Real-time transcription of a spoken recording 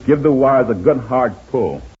Give the wires a good hard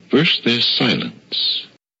pull. First, there's silence. She's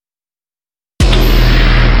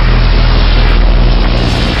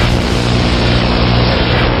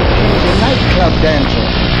a nightclub dancer.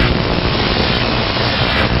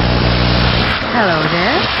 Hello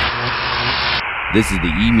there. This is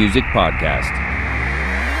the E-Music Podcast.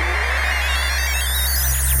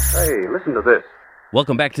 Hey, listen to this.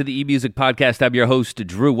 Welcome back to the E-Music Podcast. I'm your host,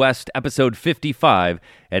 Drew West, episode 55.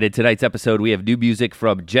 And in tonight's episode, we have new music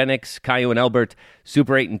from Genix, Kyau and Albert,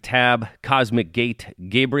 Super 8 and Tab, Cosmic Gate,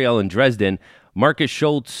 Gabriel and Dresden, Markus,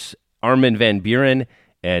 Schulz, Armin van Buren,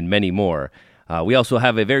 and many more. We also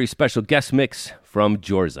have a very special guest mix from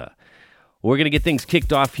Jorza. We're going to get things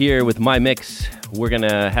kicked off here with my mix. We're going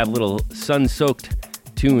to have a little sun-soaked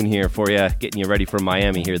tune here for you, getting you ready for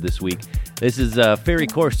Miami here this week. This is Ferry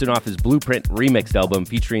Corsten off his Blueprint remixed album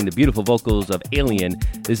featuring the beautiful vocals of HALIENE.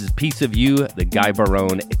 This is Piece of You, the Guy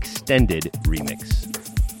Barone extended remix.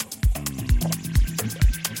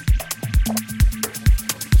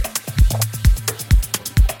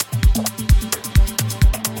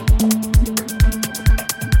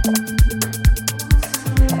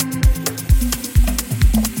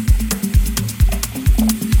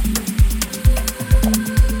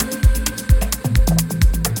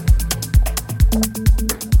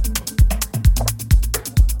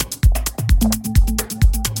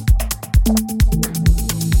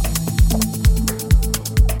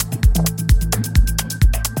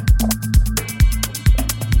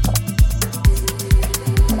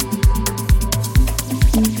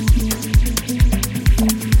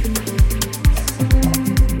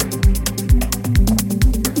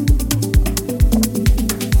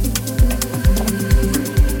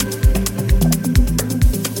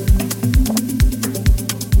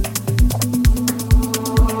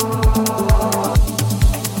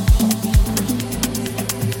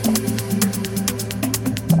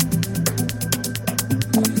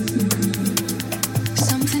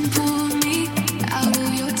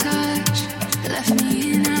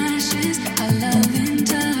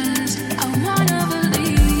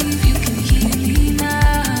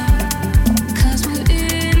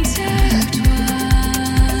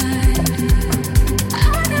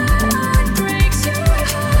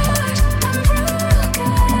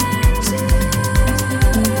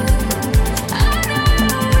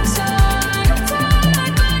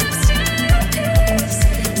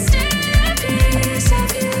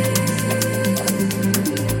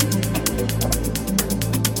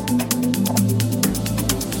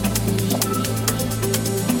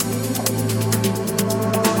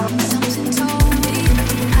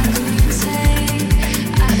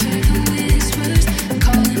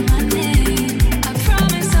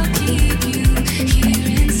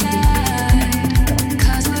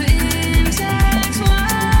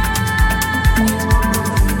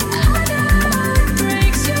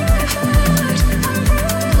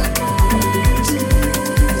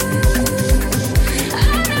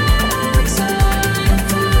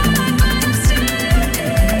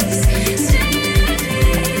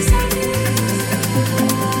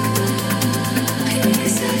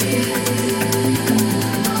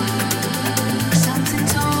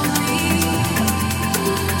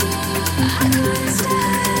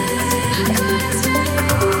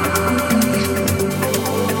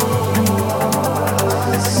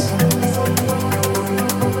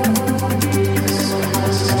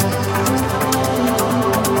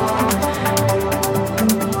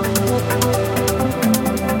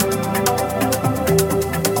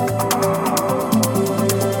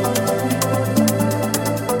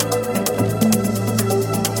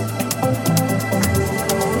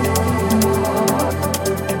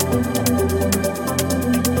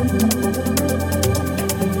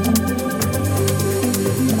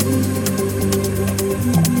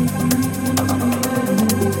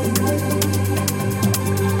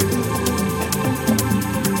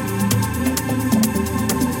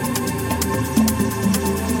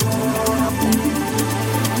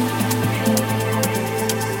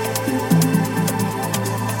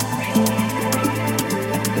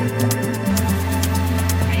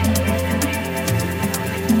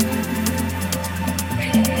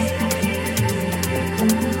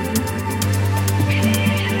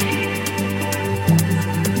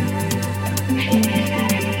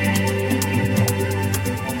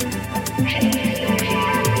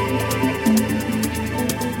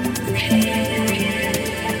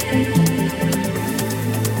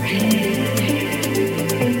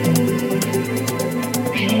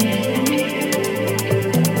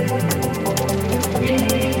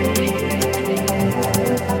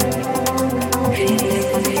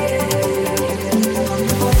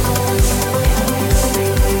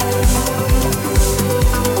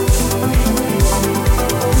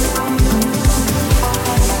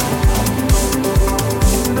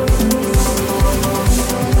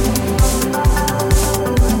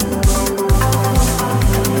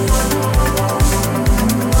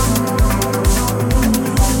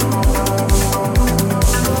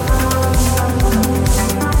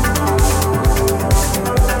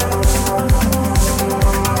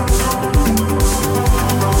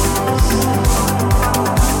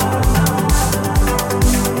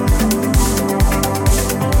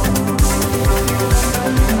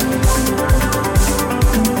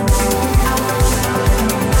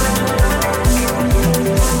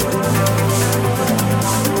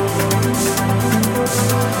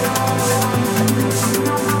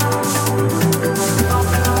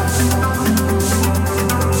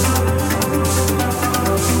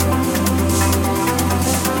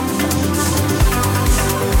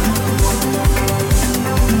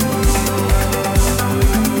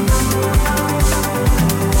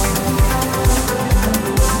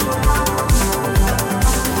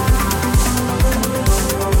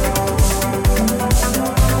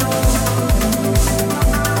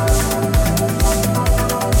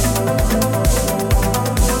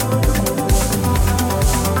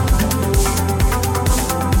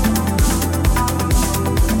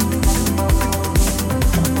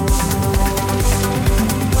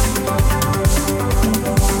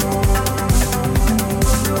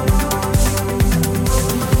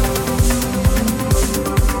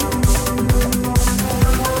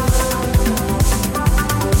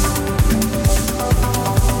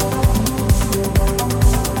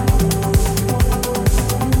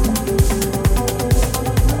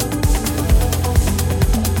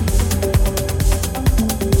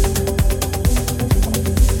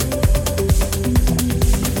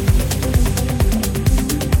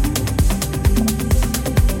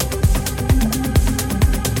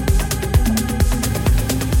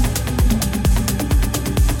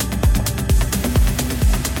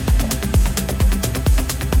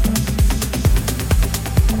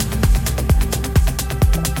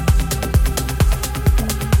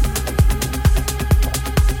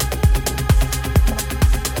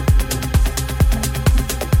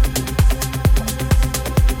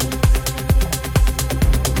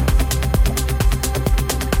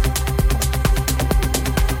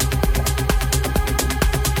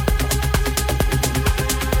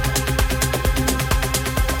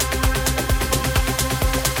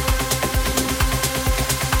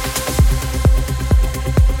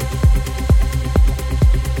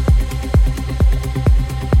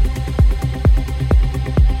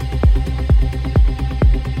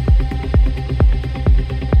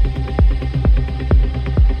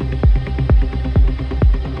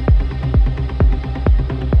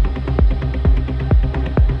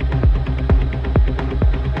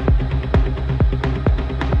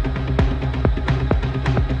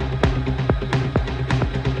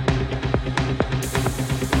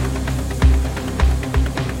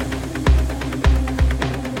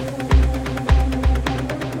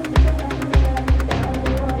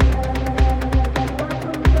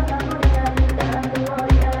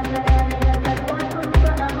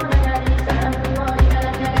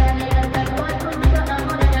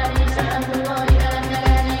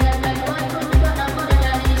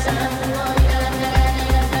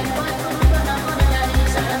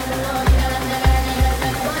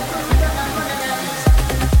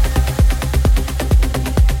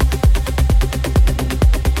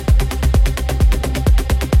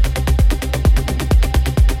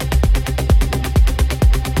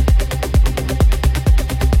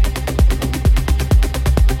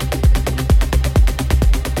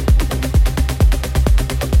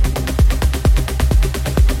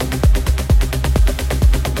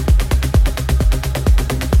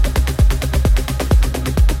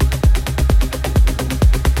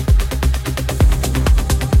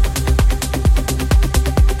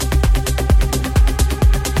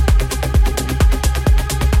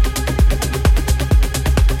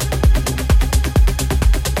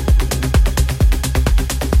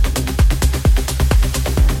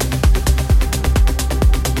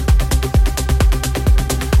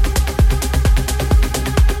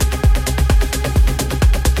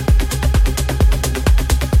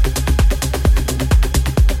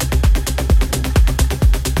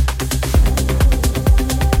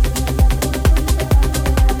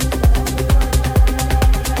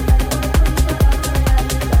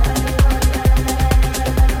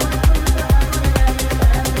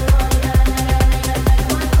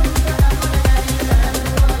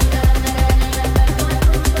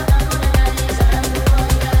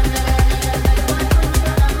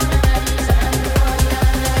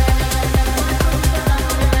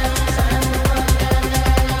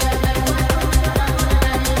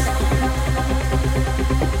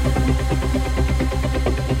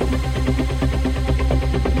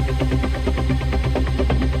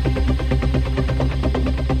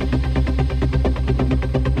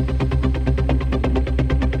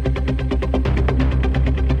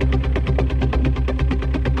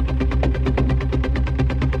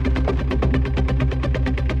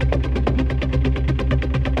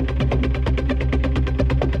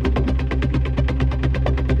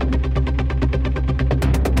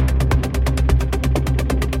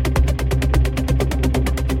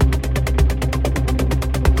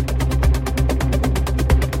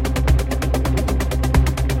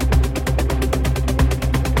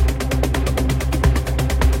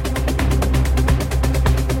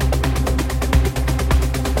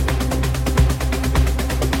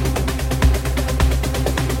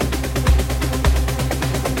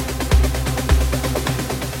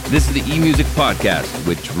 This is the eMusic Podcast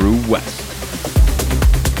with Drew West.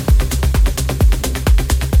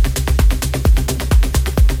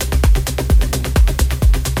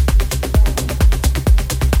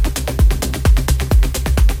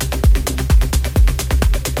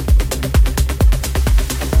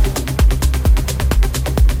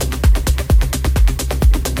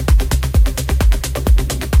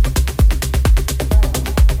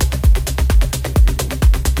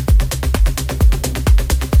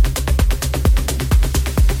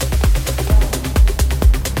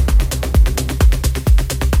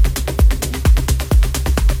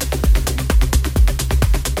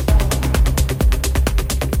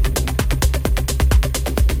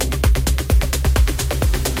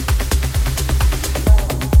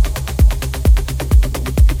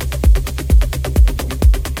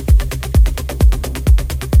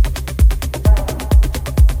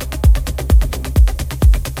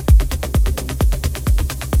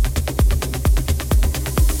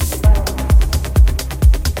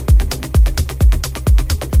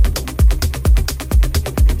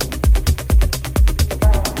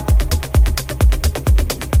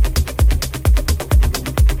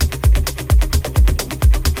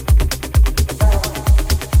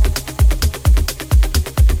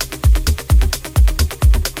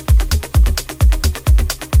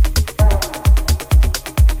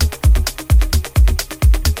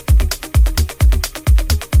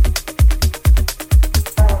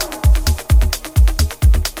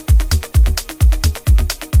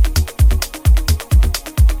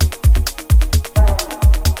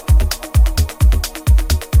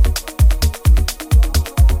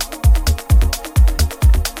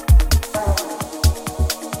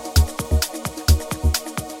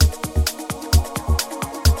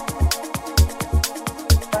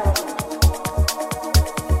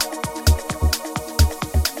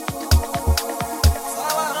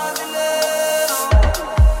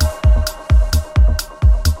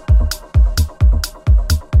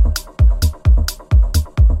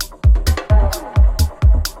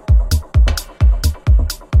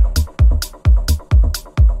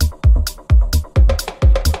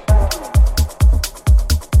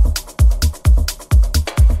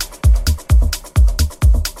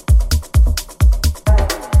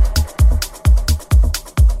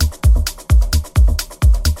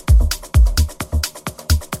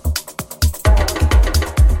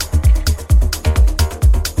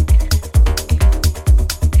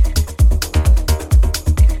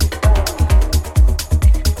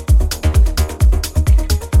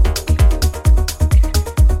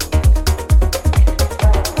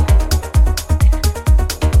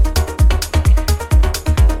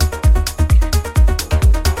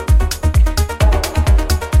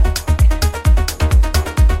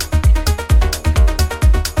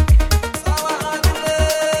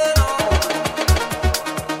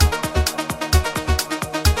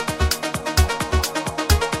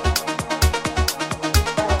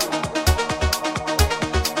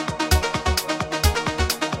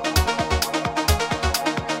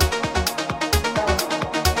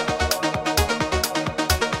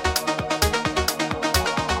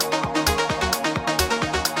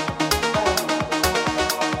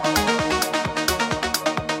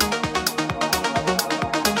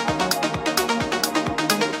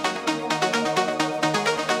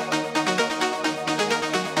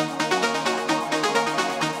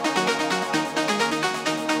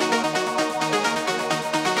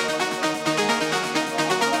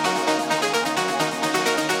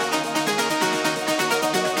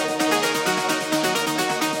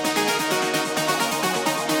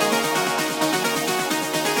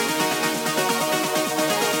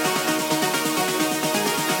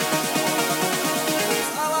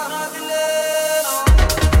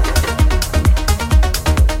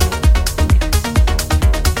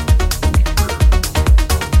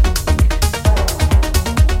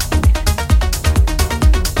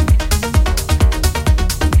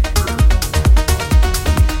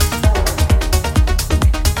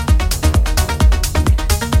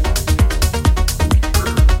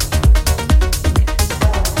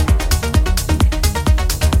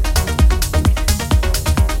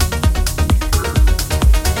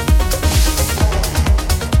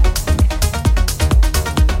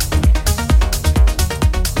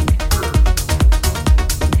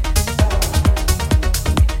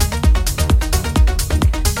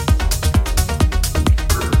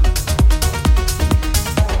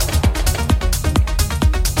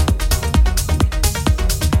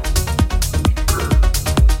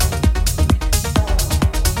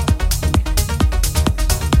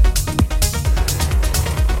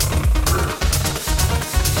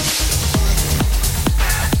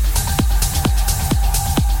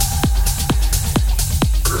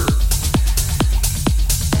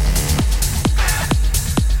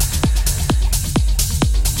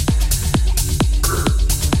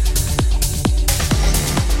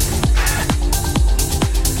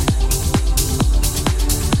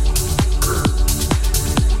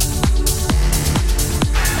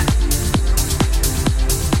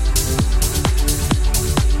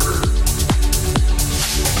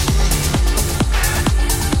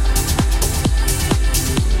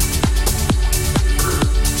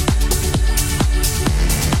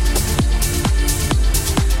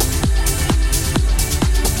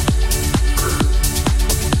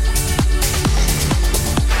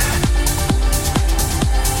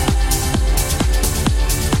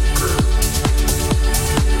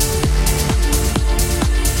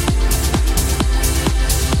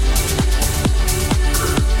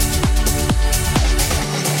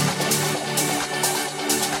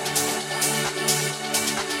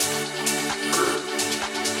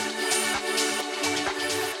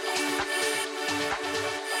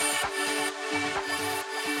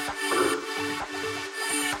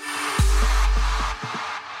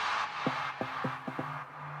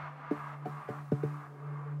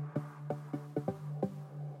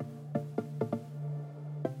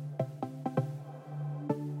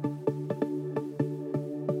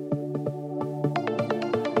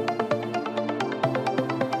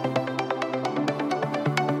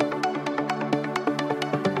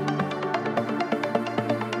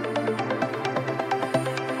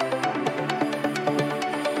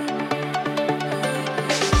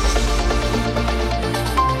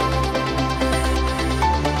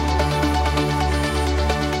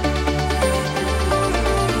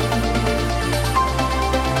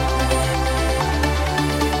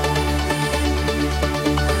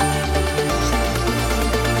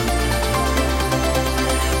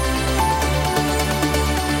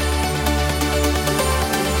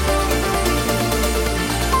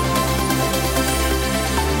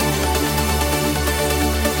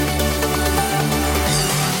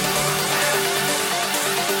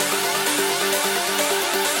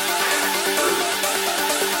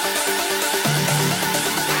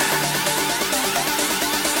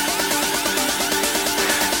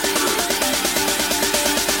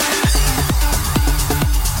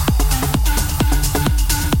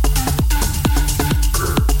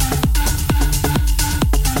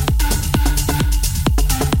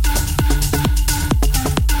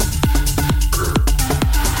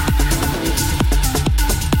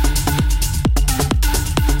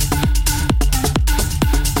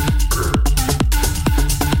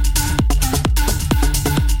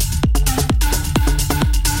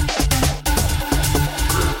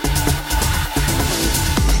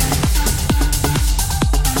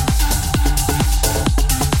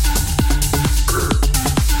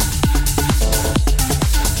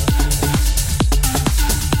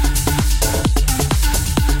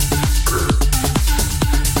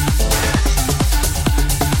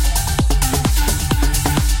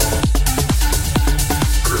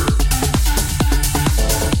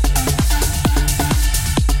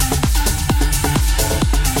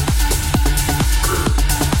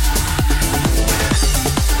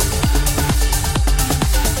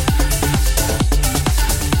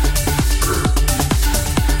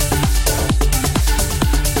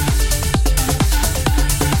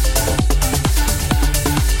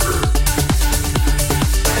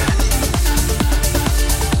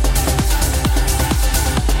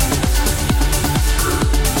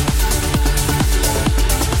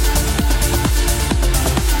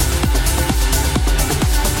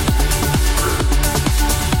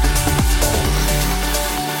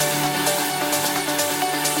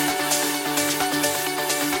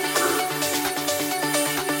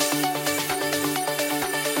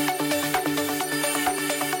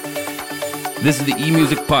 This is the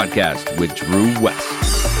E-Music Podcast with Drew West.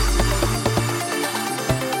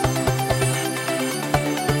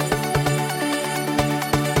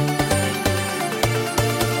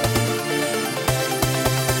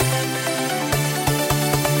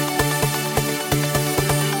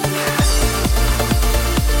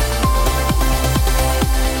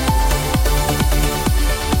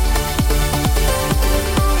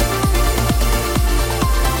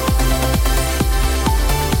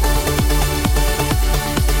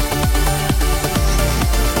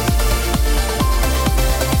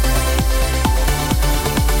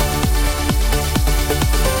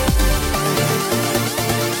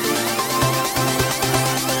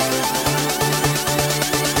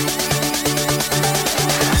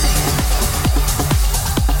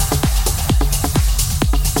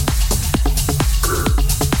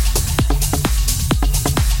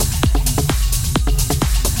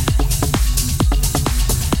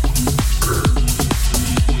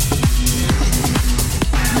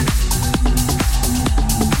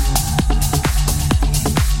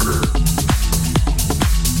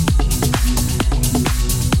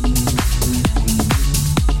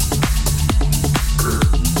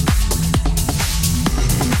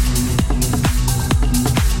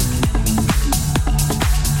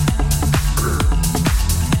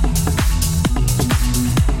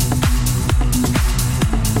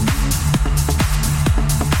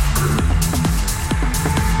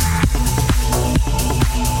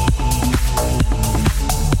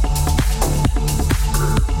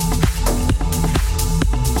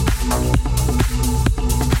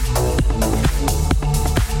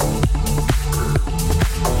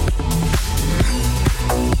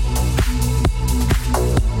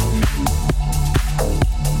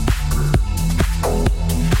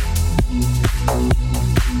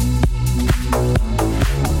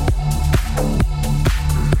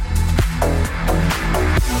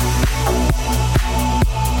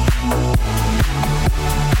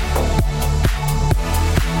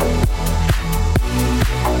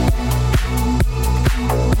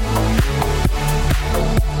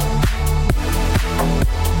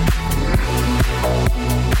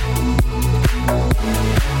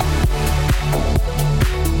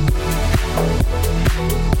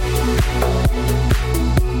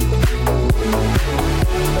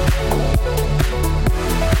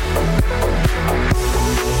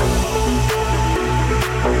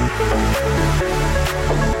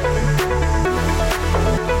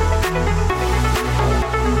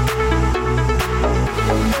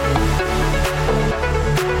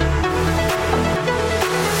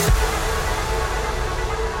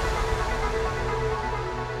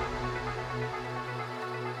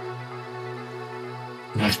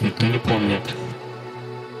 Нас никто не помнит.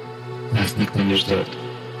 Нас никто не ждет.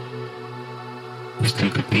 Пусть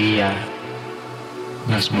только ты и я.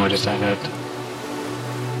 Нас море зовет.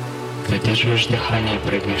 Задерживаешь дыхание и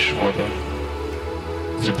прыгаешь в воду.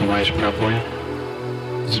 Забываешь про боль.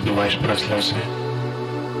 Забываешь про слезы.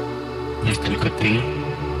 Есть только ты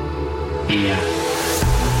и я.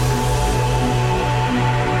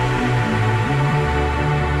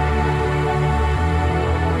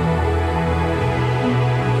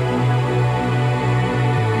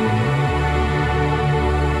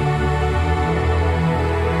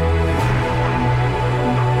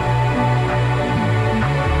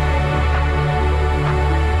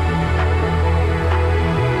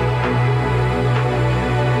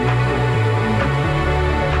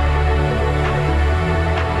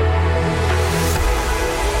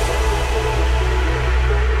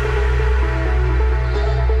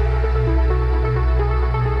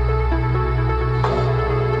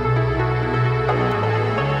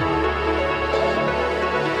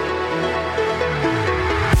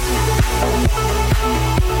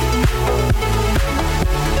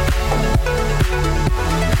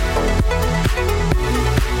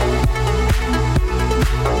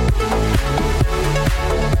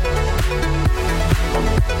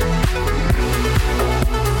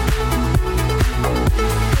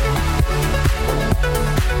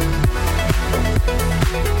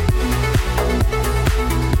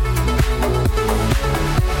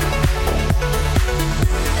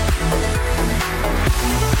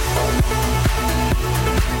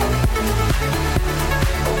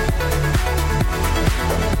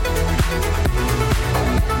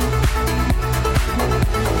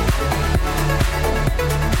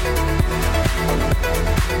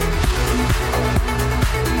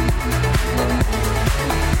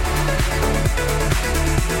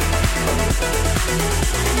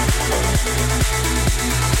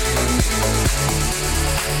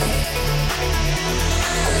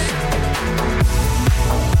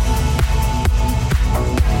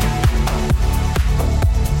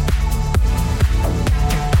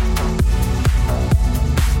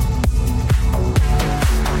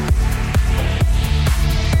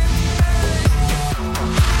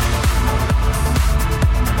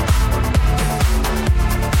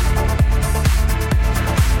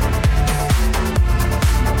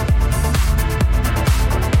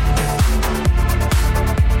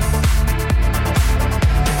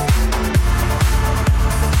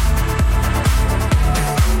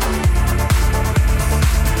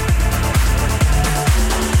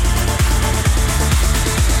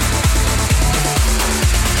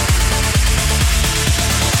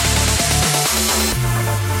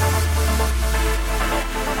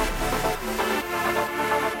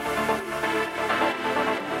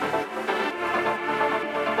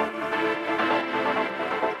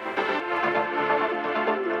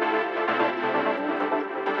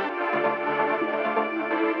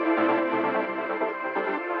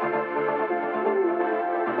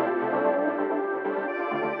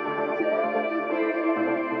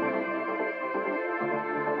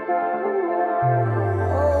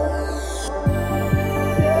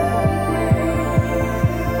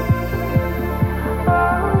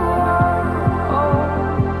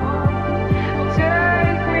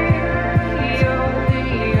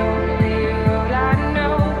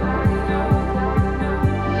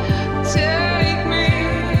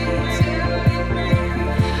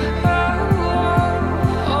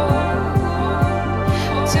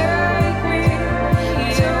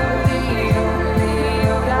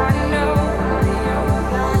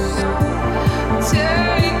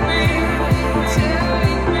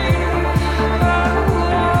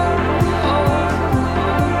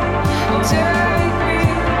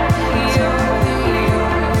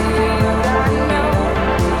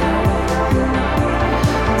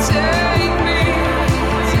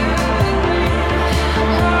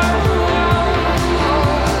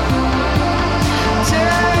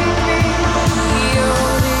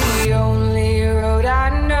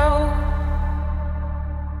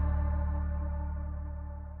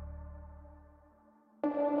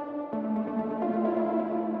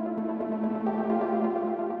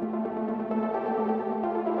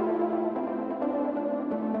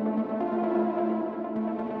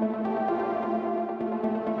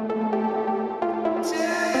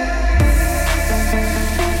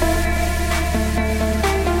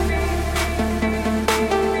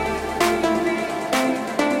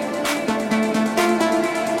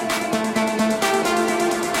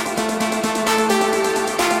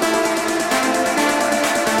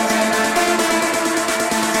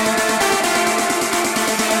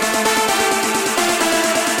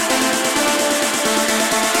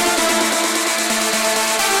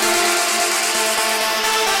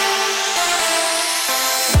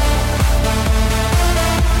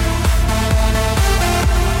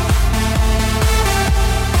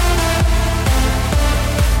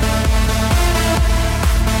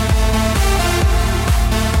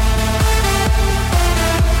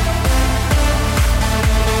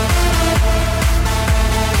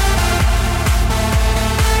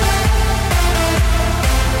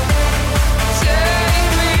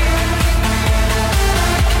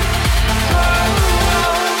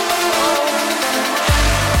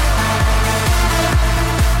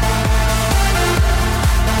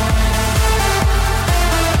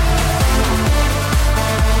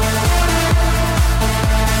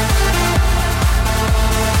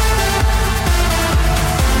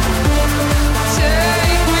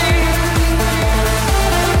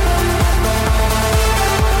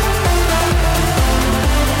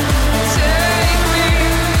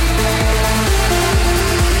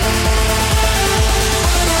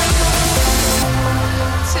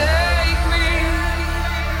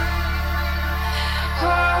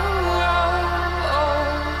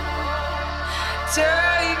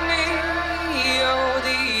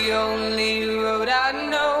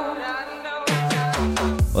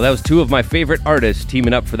 Well, that was two of my favorite artists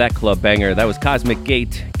teaming up for that club banger. That was Cosmic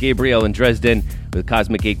Gate, Gabriel and Dresden, with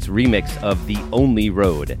Cosmic Gate's remix of The Only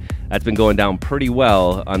Road. That's been going down pretty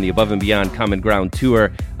well on the Above and Beyond Common Ground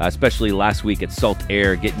tour, especially last week at Salt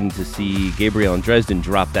Air, getting to see Gabriel and Dresden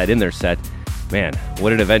drop that in their set. Man,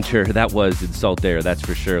 what an adventure that was in Salt Air, that's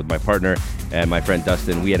for sure. With my partner and my friend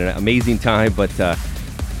Dustin, we had an amazing time, but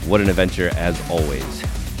what an adventure as always.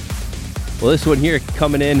 Well, this one here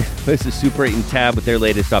coming in, this is Super 8 and Tab with their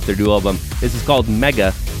latest off their new album. This is called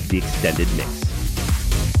Mega, the Extended Mix.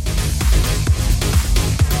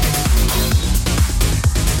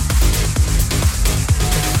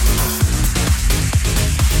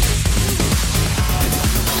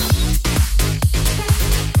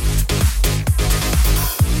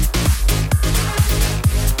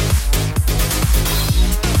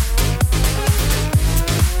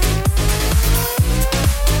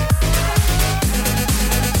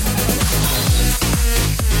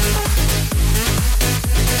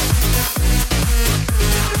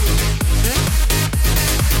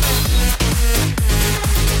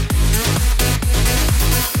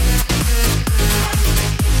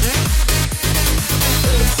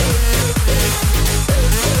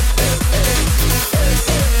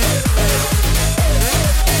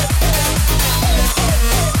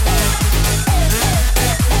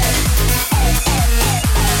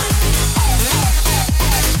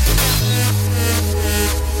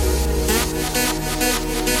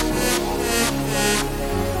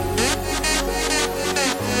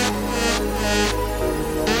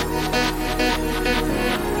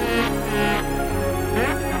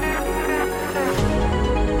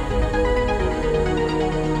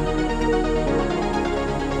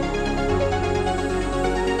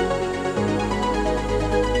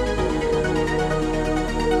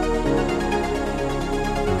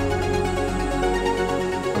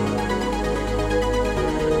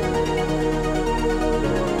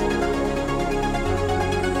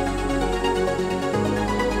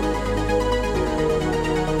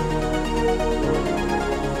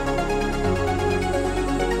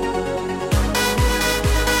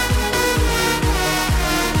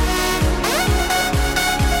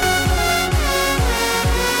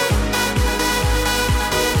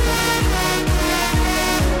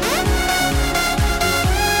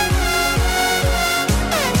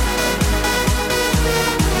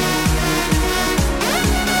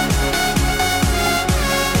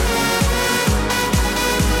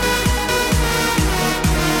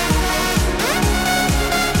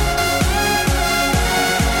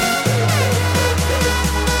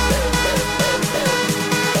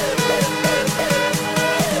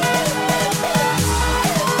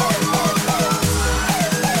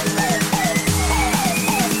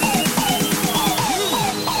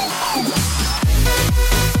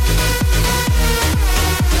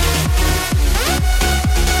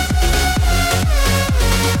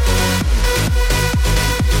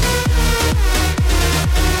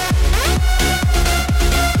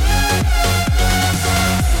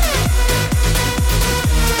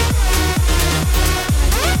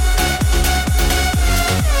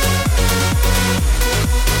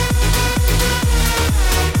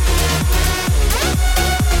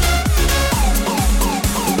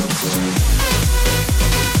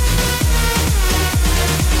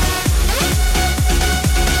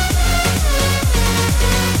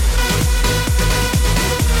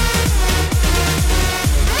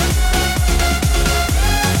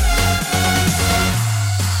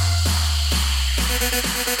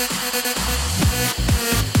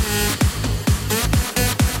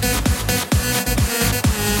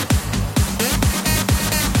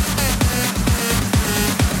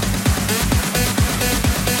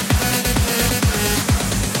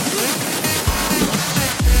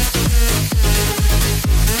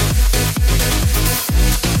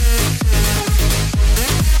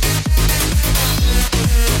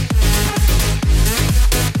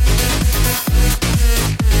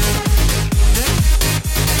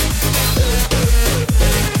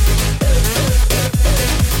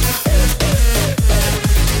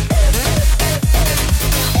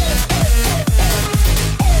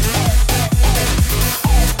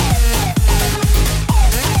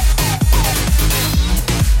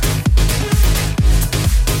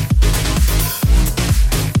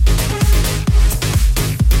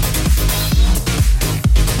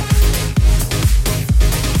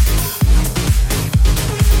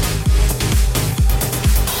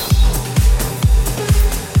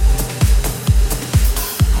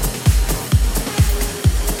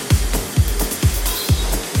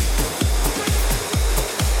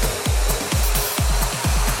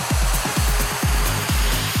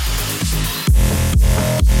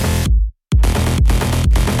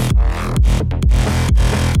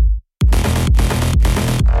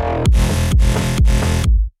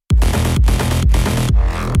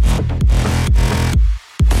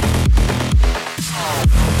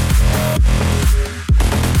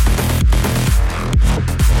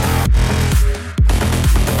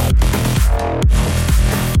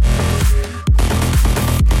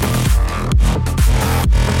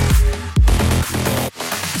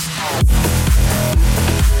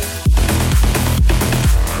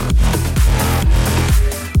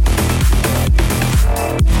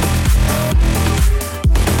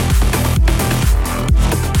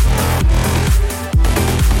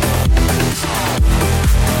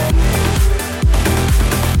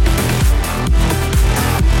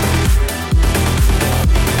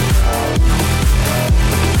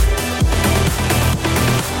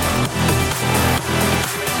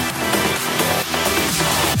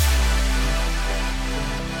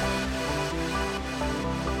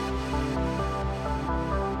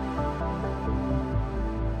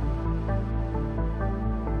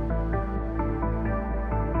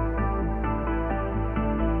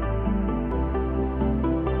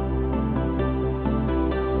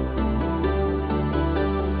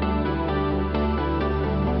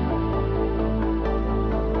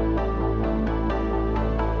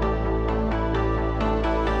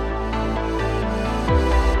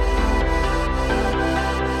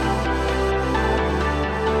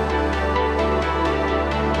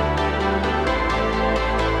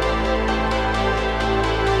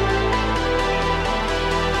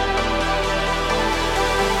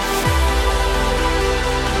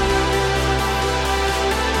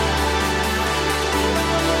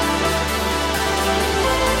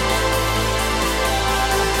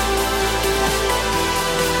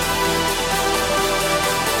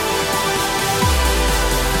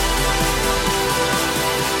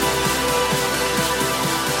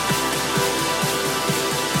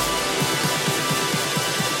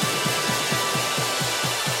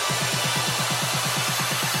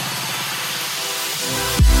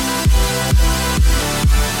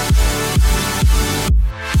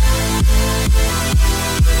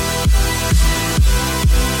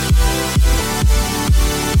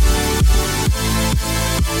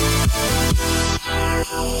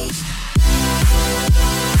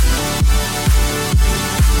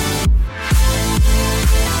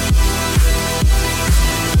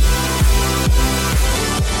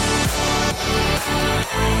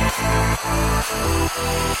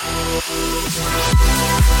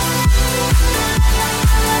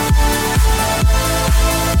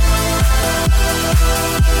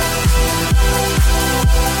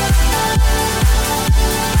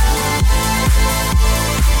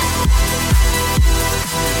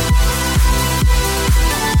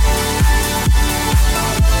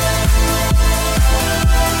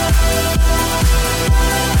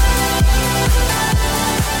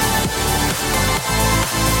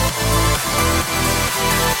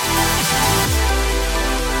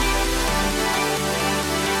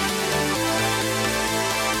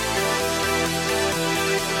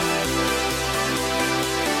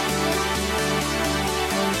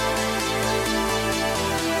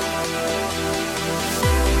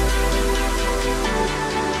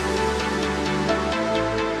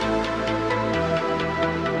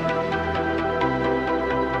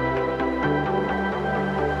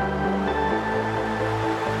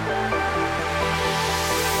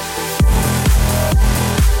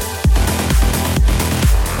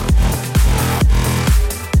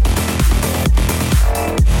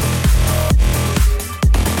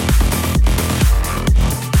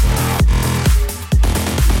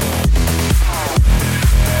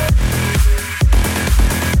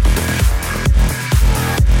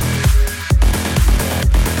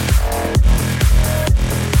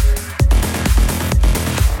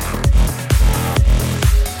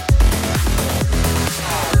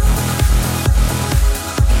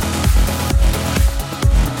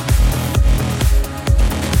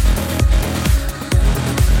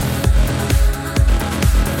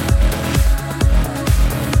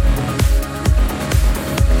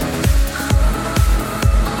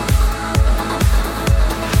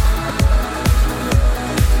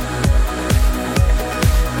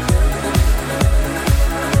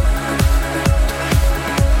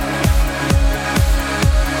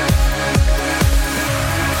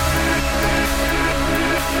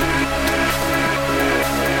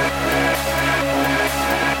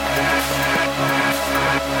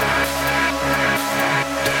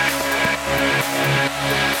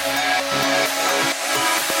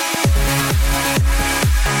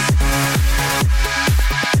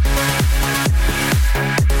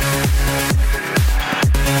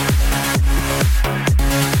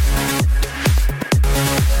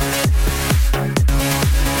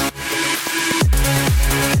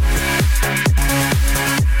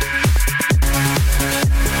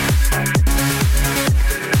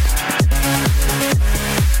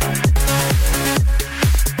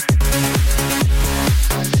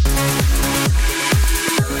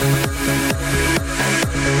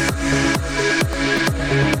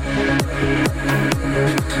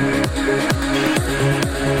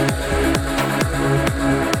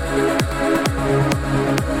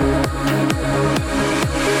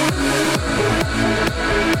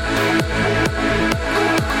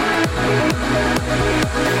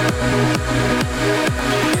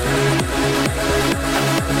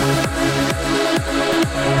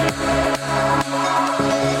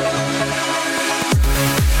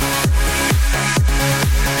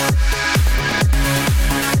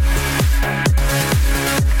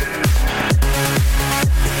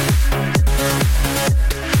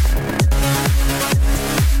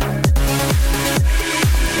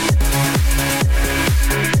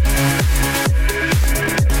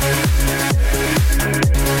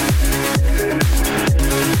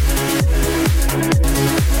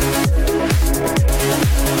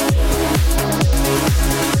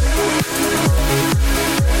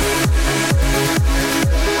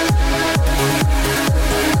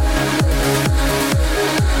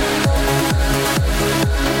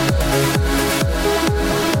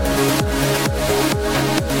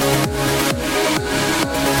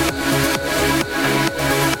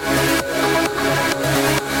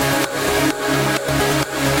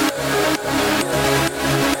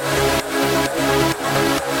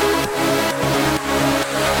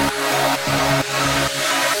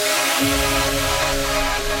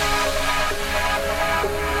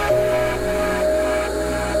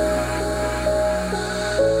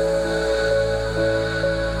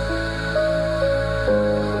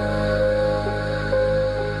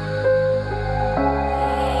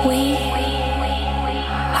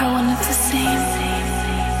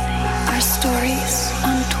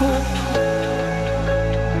 pool,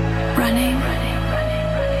 running,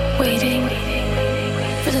 waiting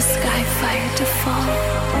for the Skyfire to fall.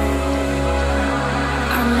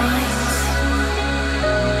 Our minds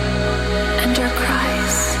and our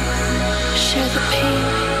cries share the pain,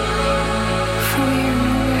 for we are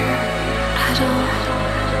nowhere at all.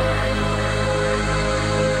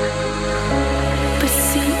 But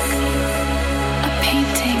seek a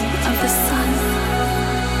painting of the sun.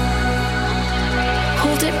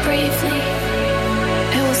 Hold it bravely,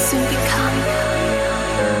 it will soon become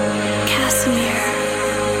Casimir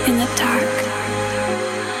in the dark,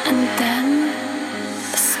 and then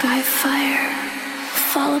the Skyfire will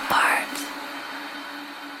fall apart.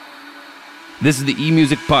 This is the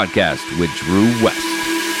eMusic Podcast with Drew West.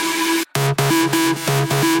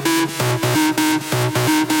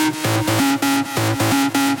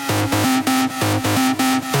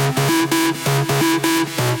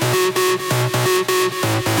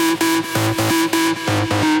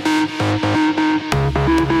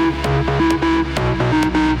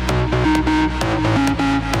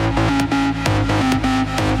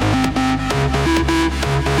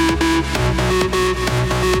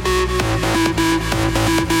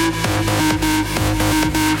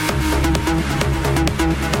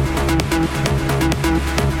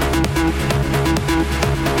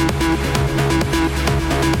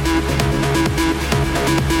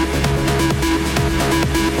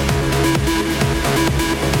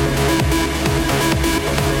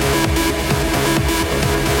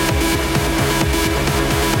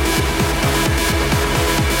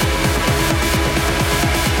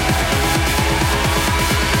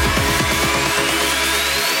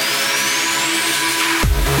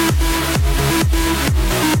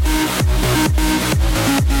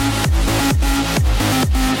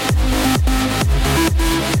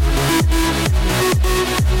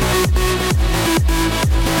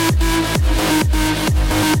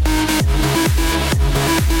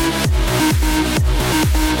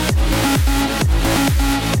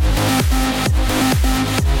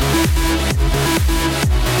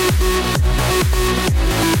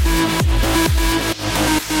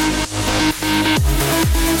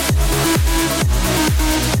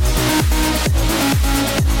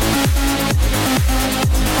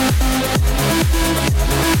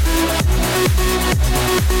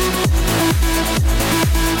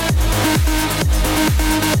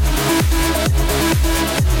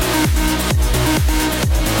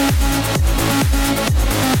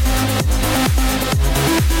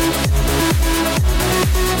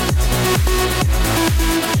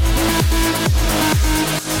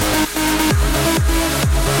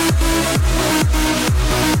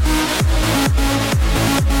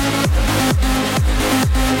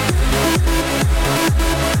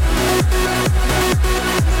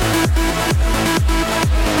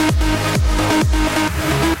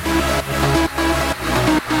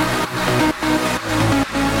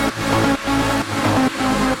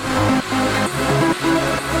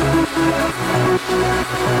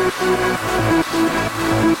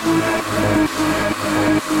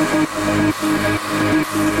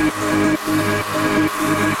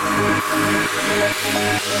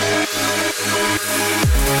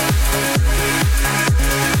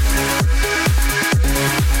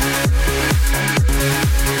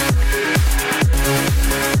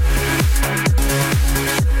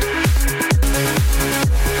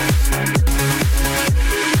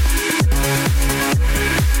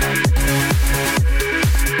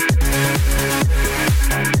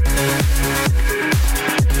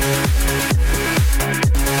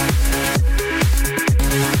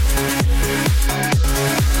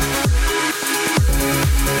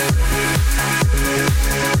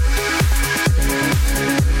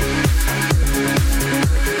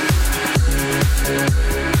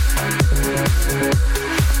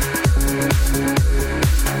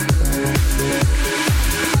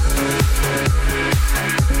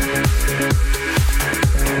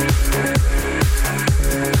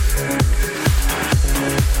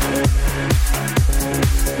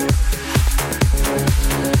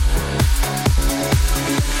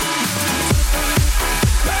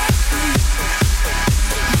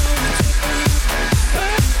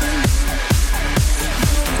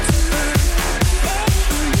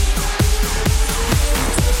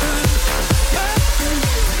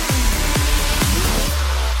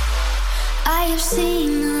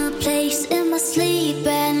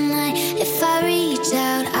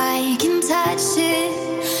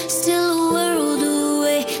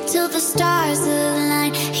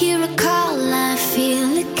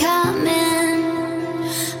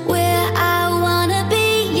 Where I wanna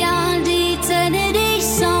be beyond eternity,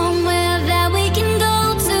 somewhere that we can go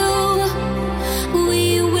to.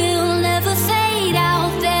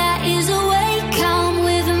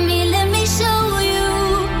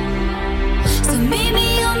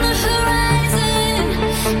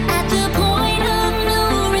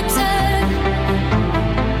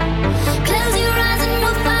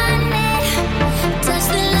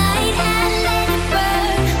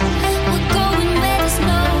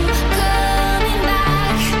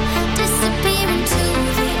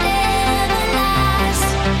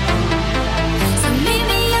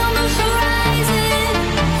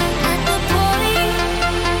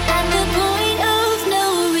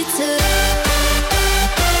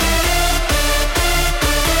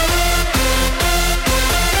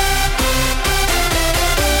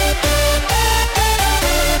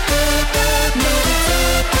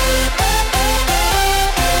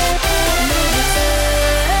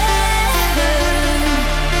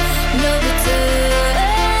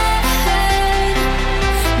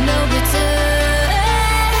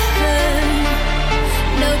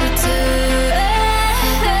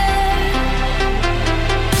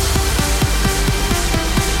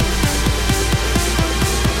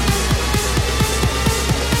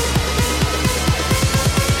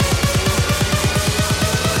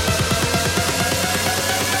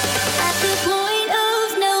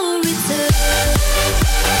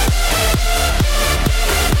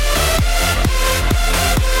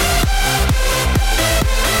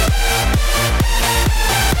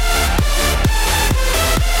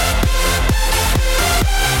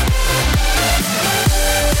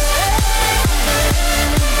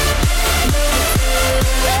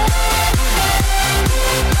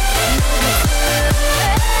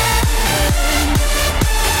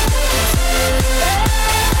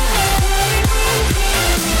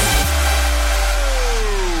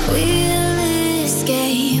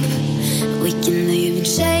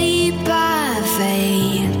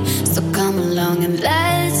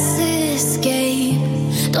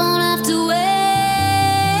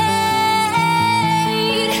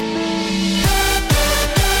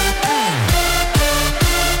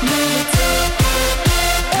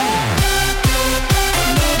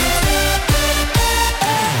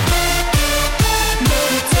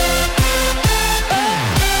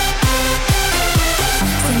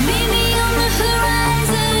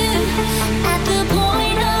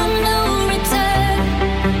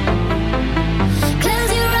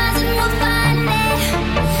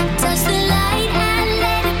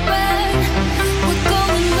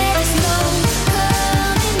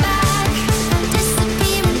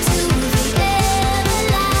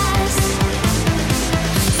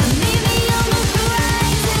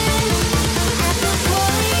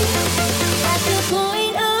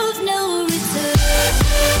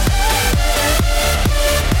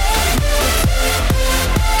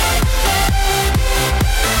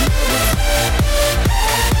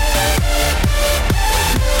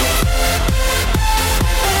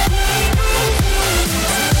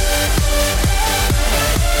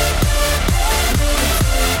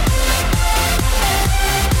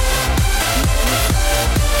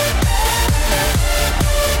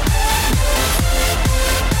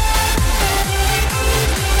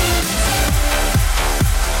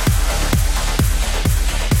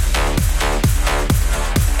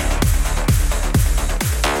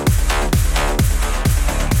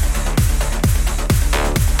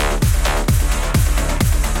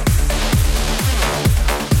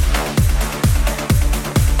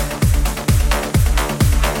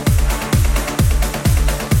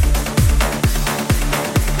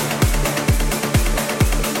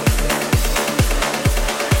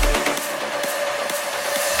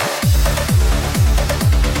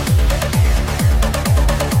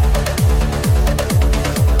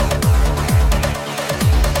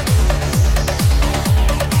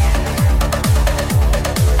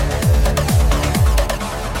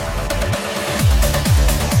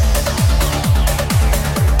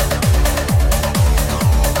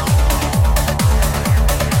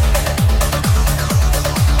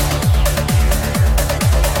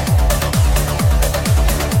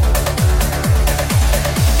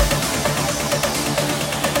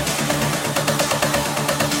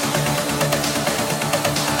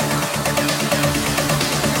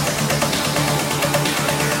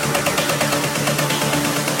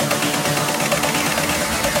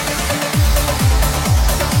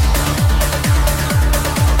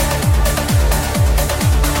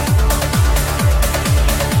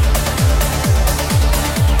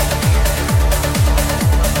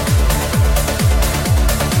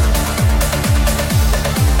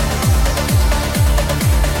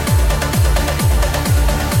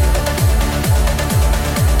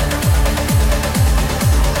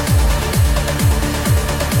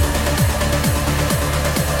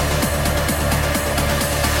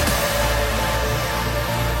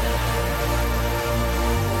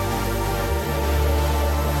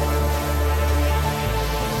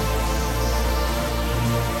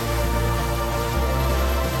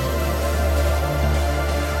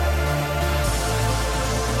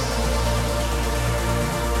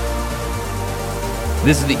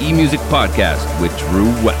 This is the E-Music Podcast with Drew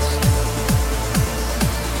West.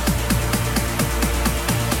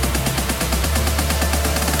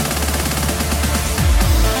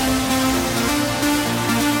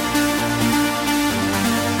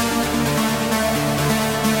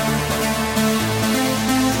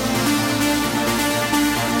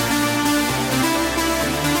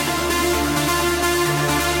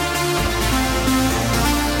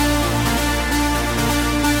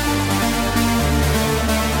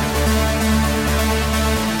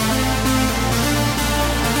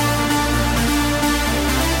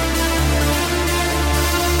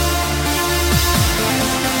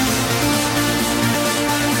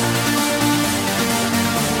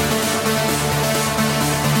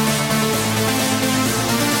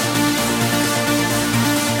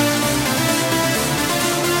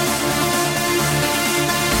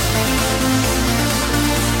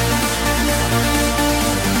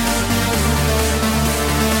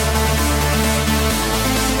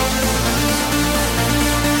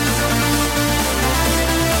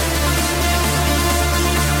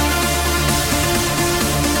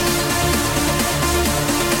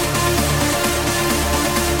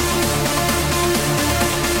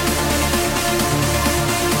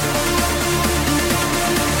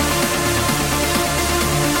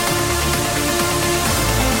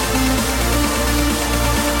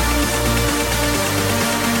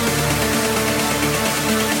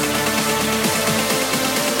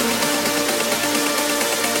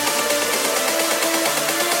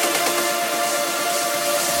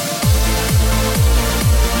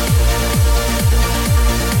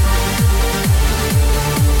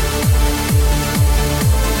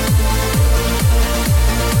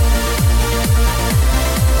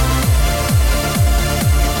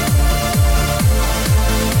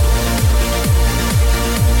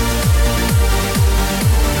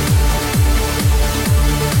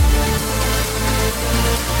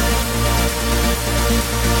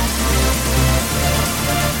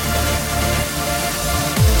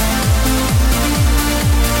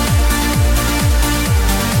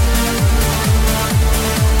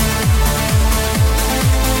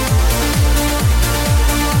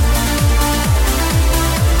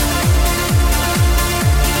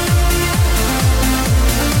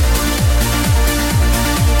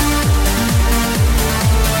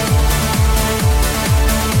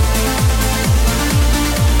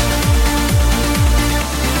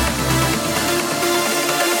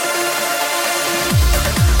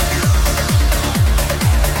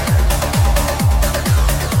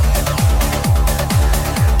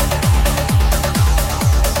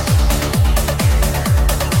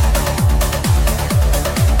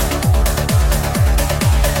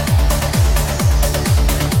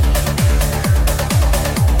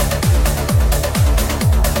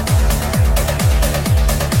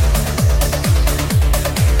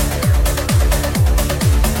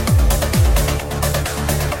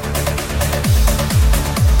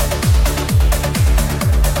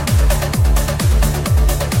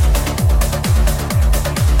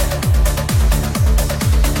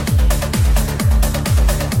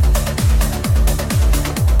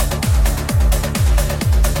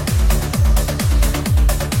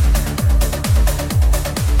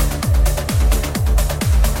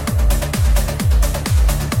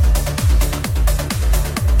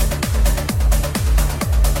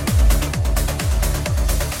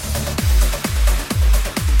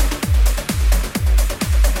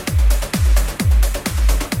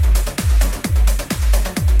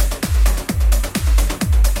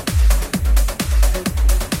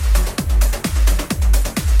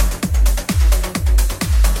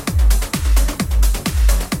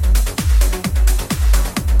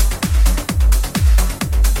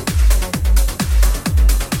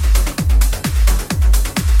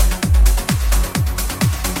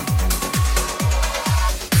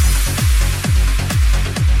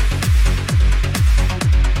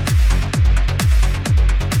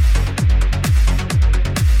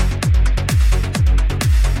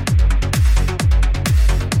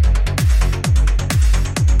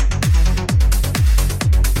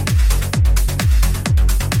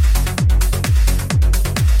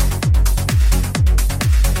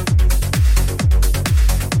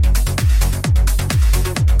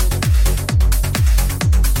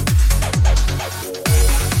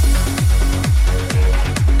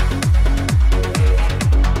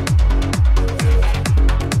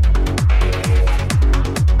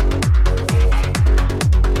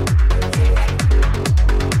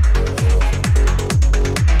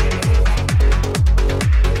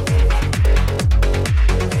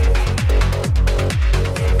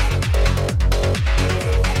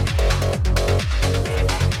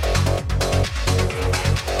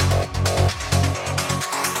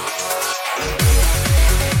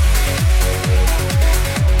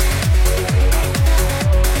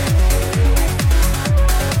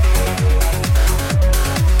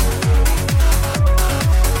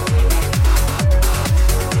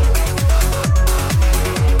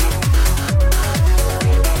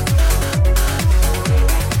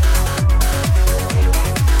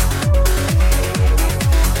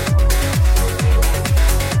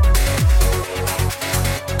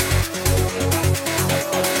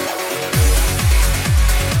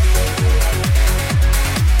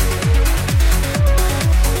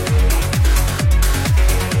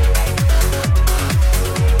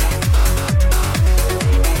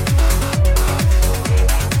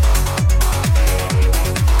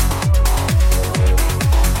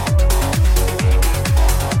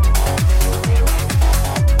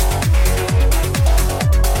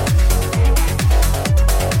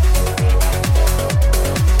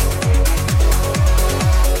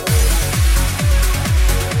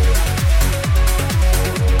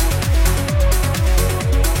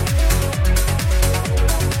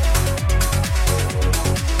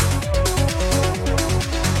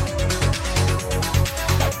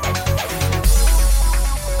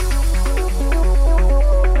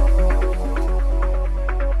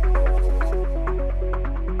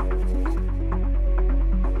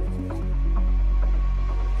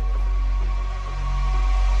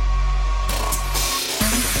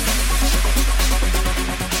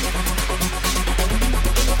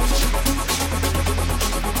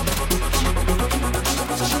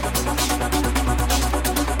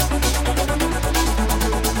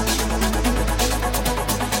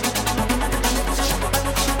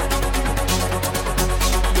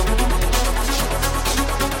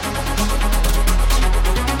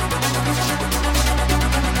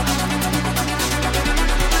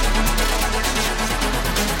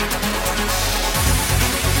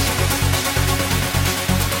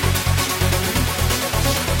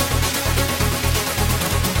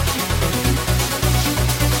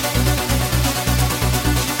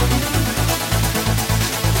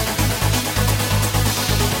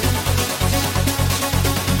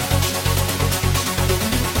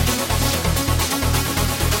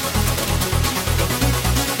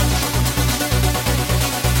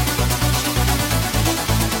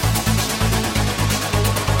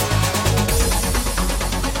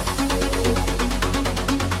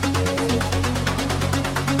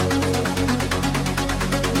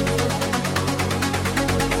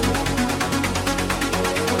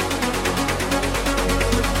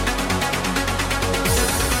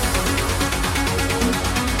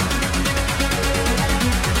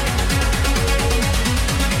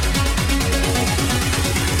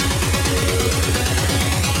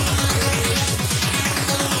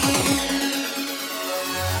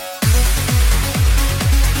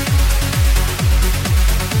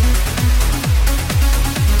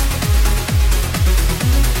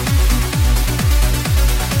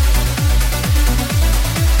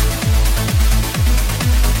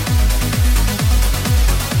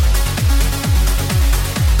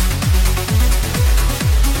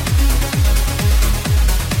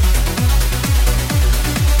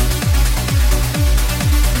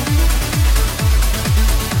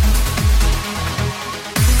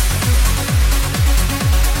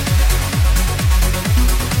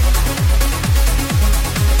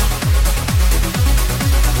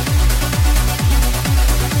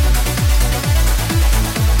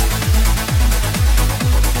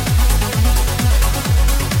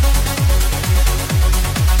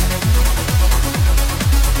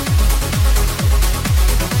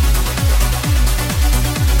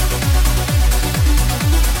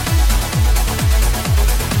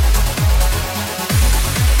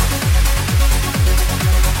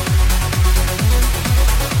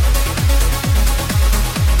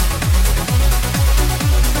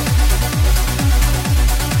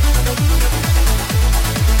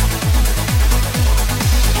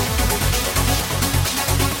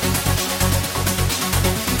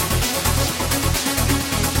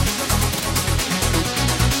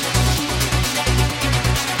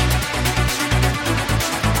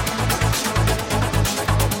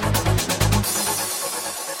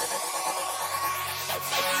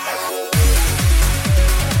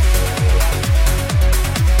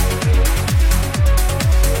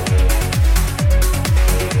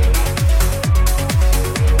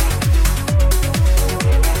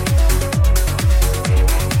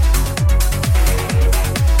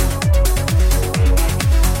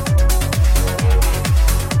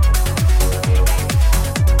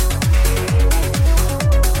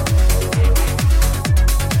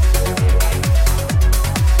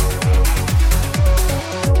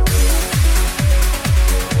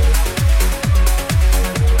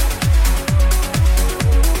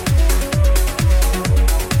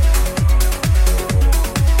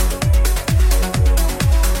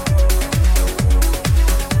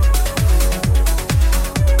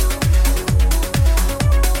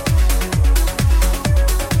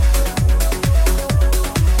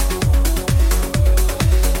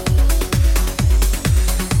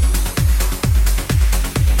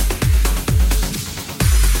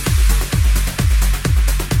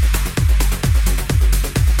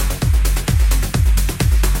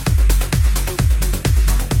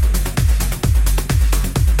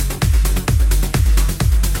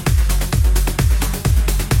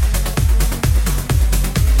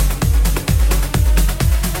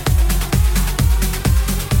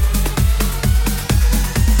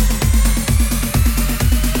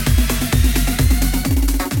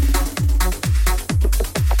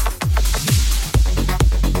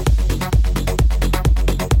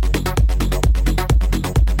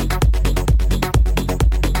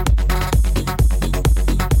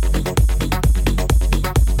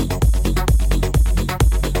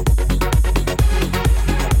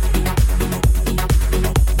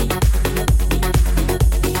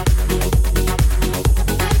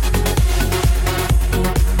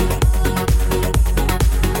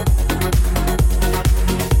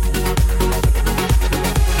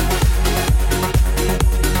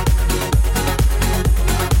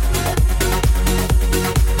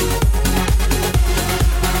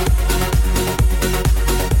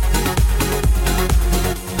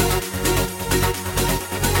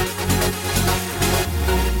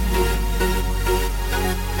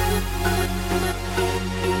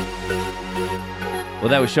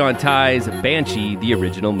 that was Sean Ty's Banshee, the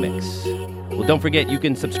original mix. Well, don't forget, you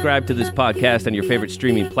can subscribe to this podcast on your favorite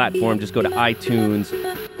streaming platform. Just go to iTunes,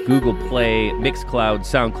 Google Play, Mixcloud,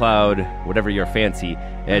 SoundCloud, whatever your fancy,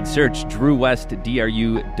 and search Drew West,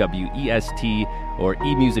 DRUWEST, or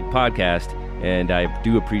eMusic Podcast, and I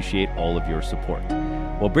do appreciate all of your support.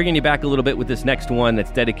 Well, bringing you back a little bit with this next one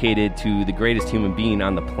that's dedicated to the greatest human being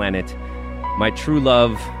on the planet, my true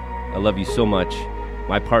love. I love you so much.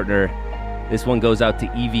 My partner. This one goes out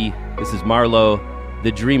to Evie. This is MaRLo,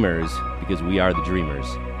 The Dreamers, because we are the dreamers.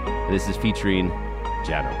 This is featuring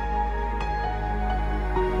Jano.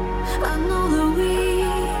 I know that we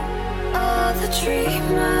are the dreamers.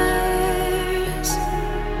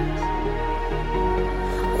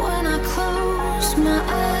 When I close my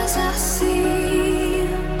eyes, I see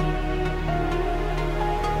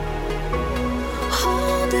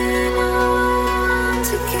holding on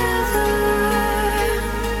together.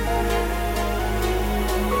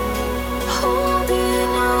 Holding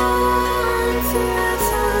on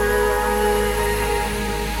forever.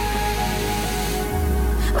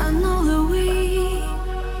 I know that we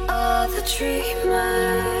are the dreamers.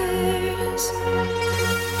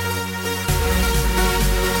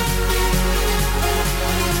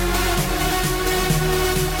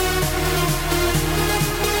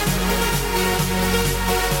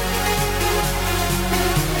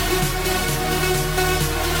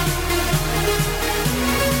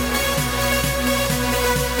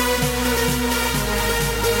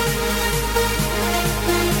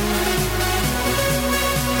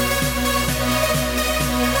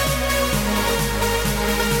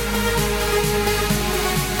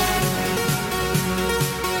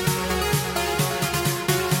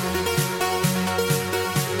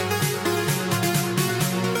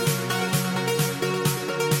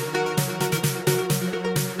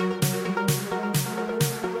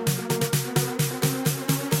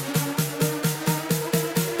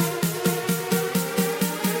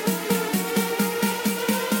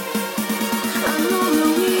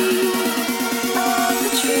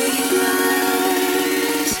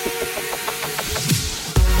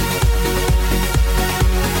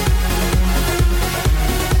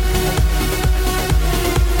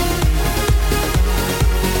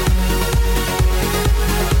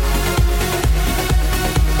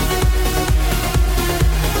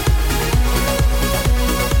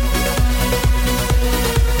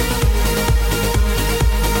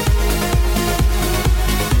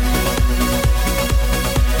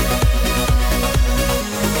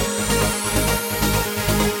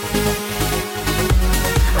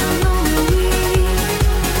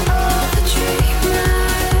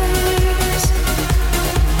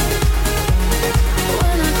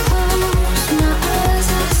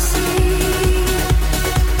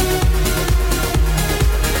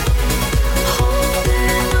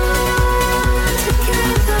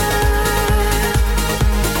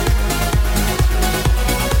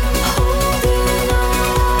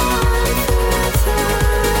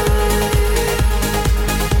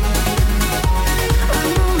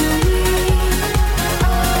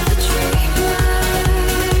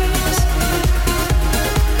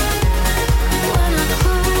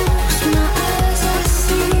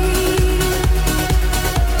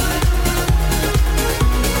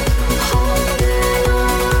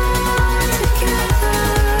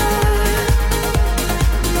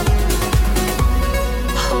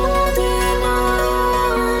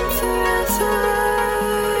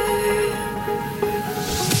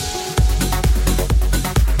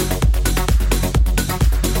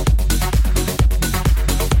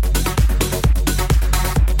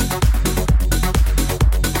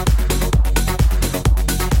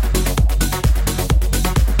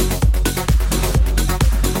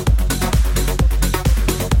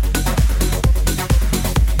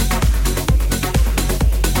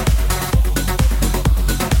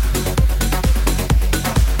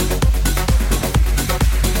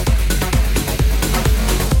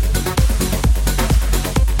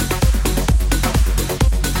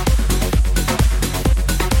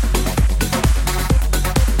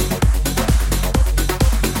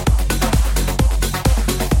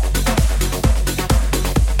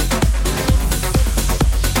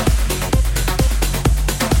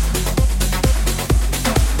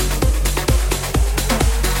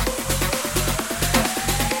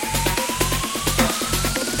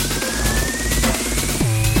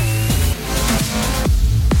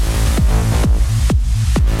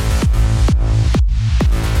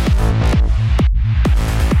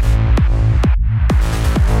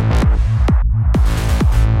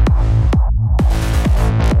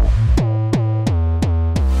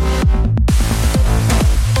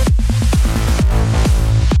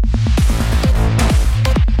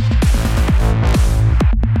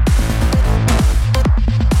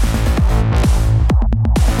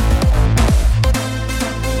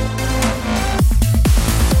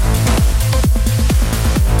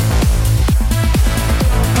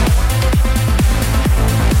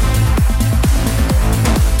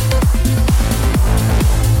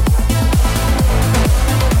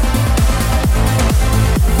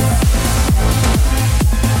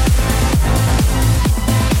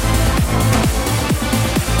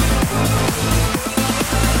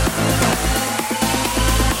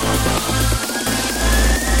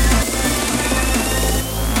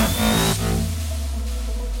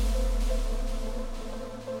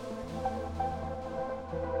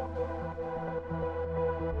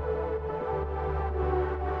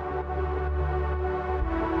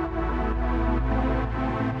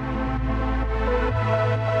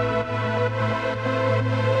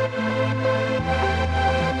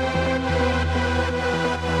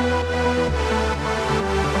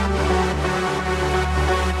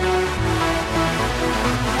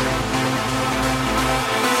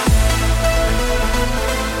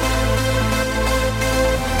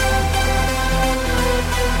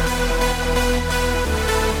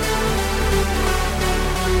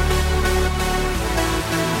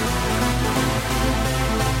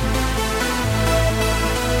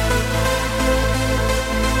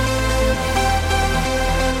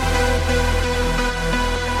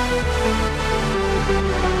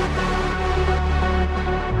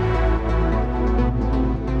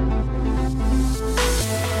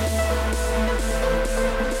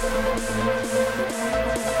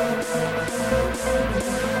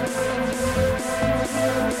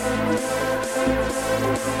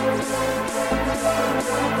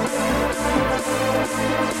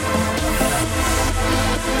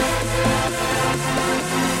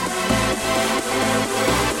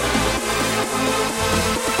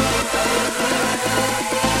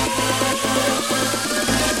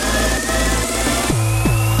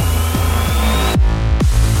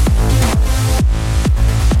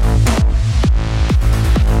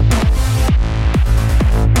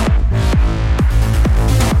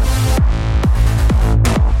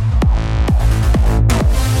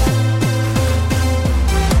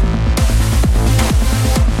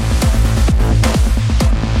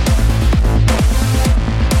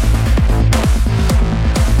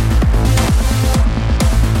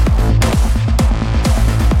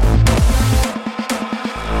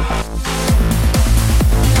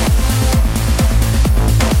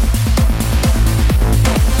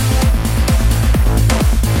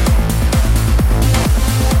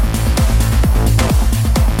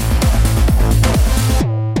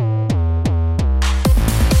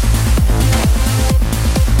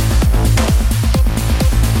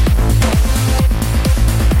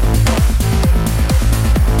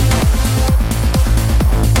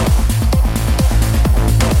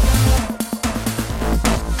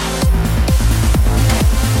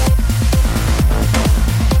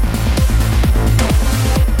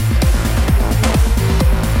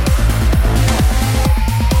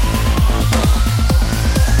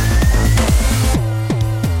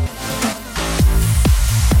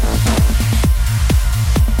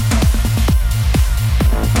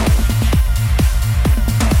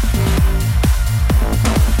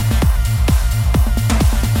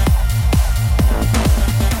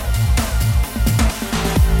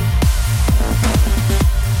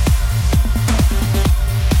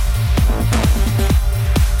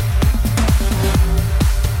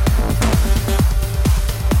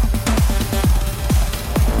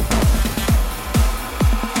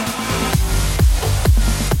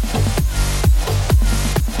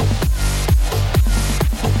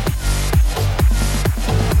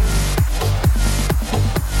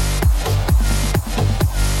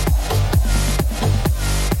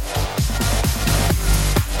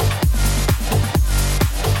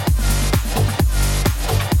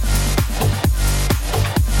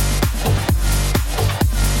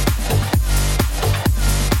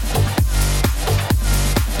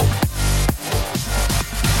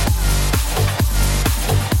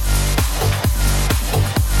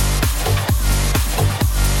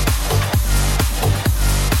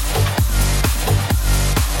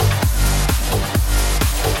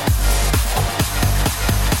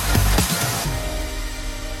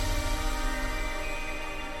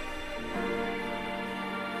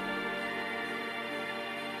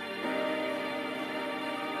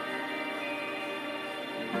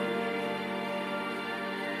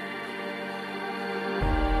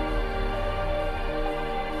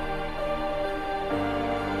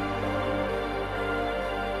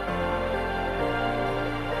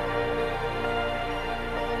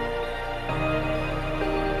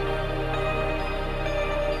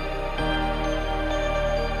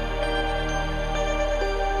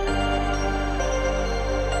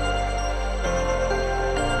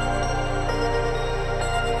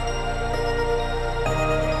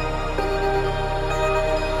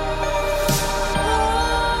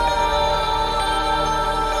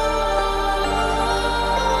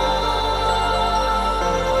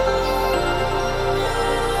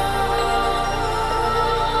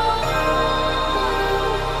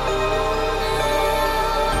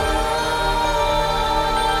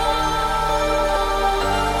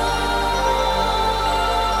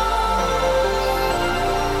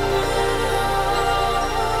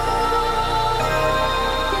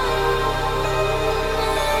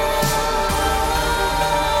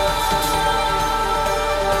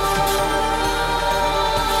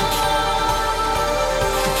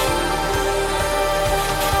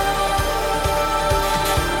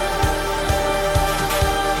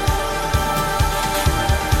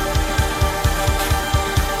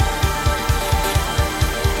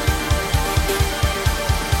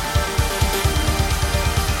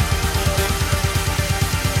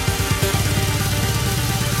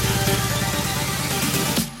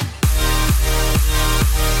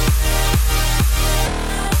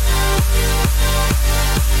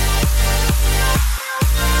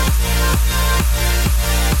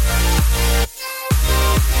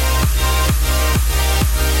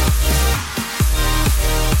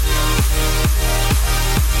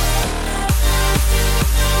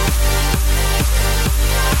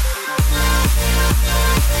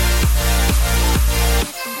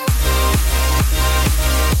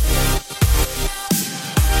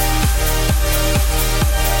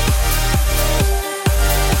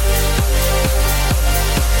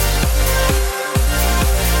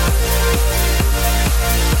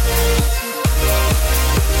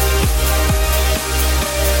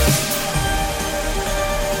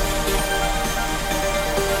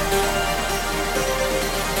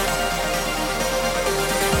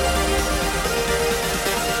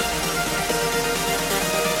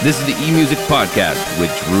 This is the E-Music Podcast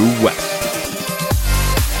with Drew West.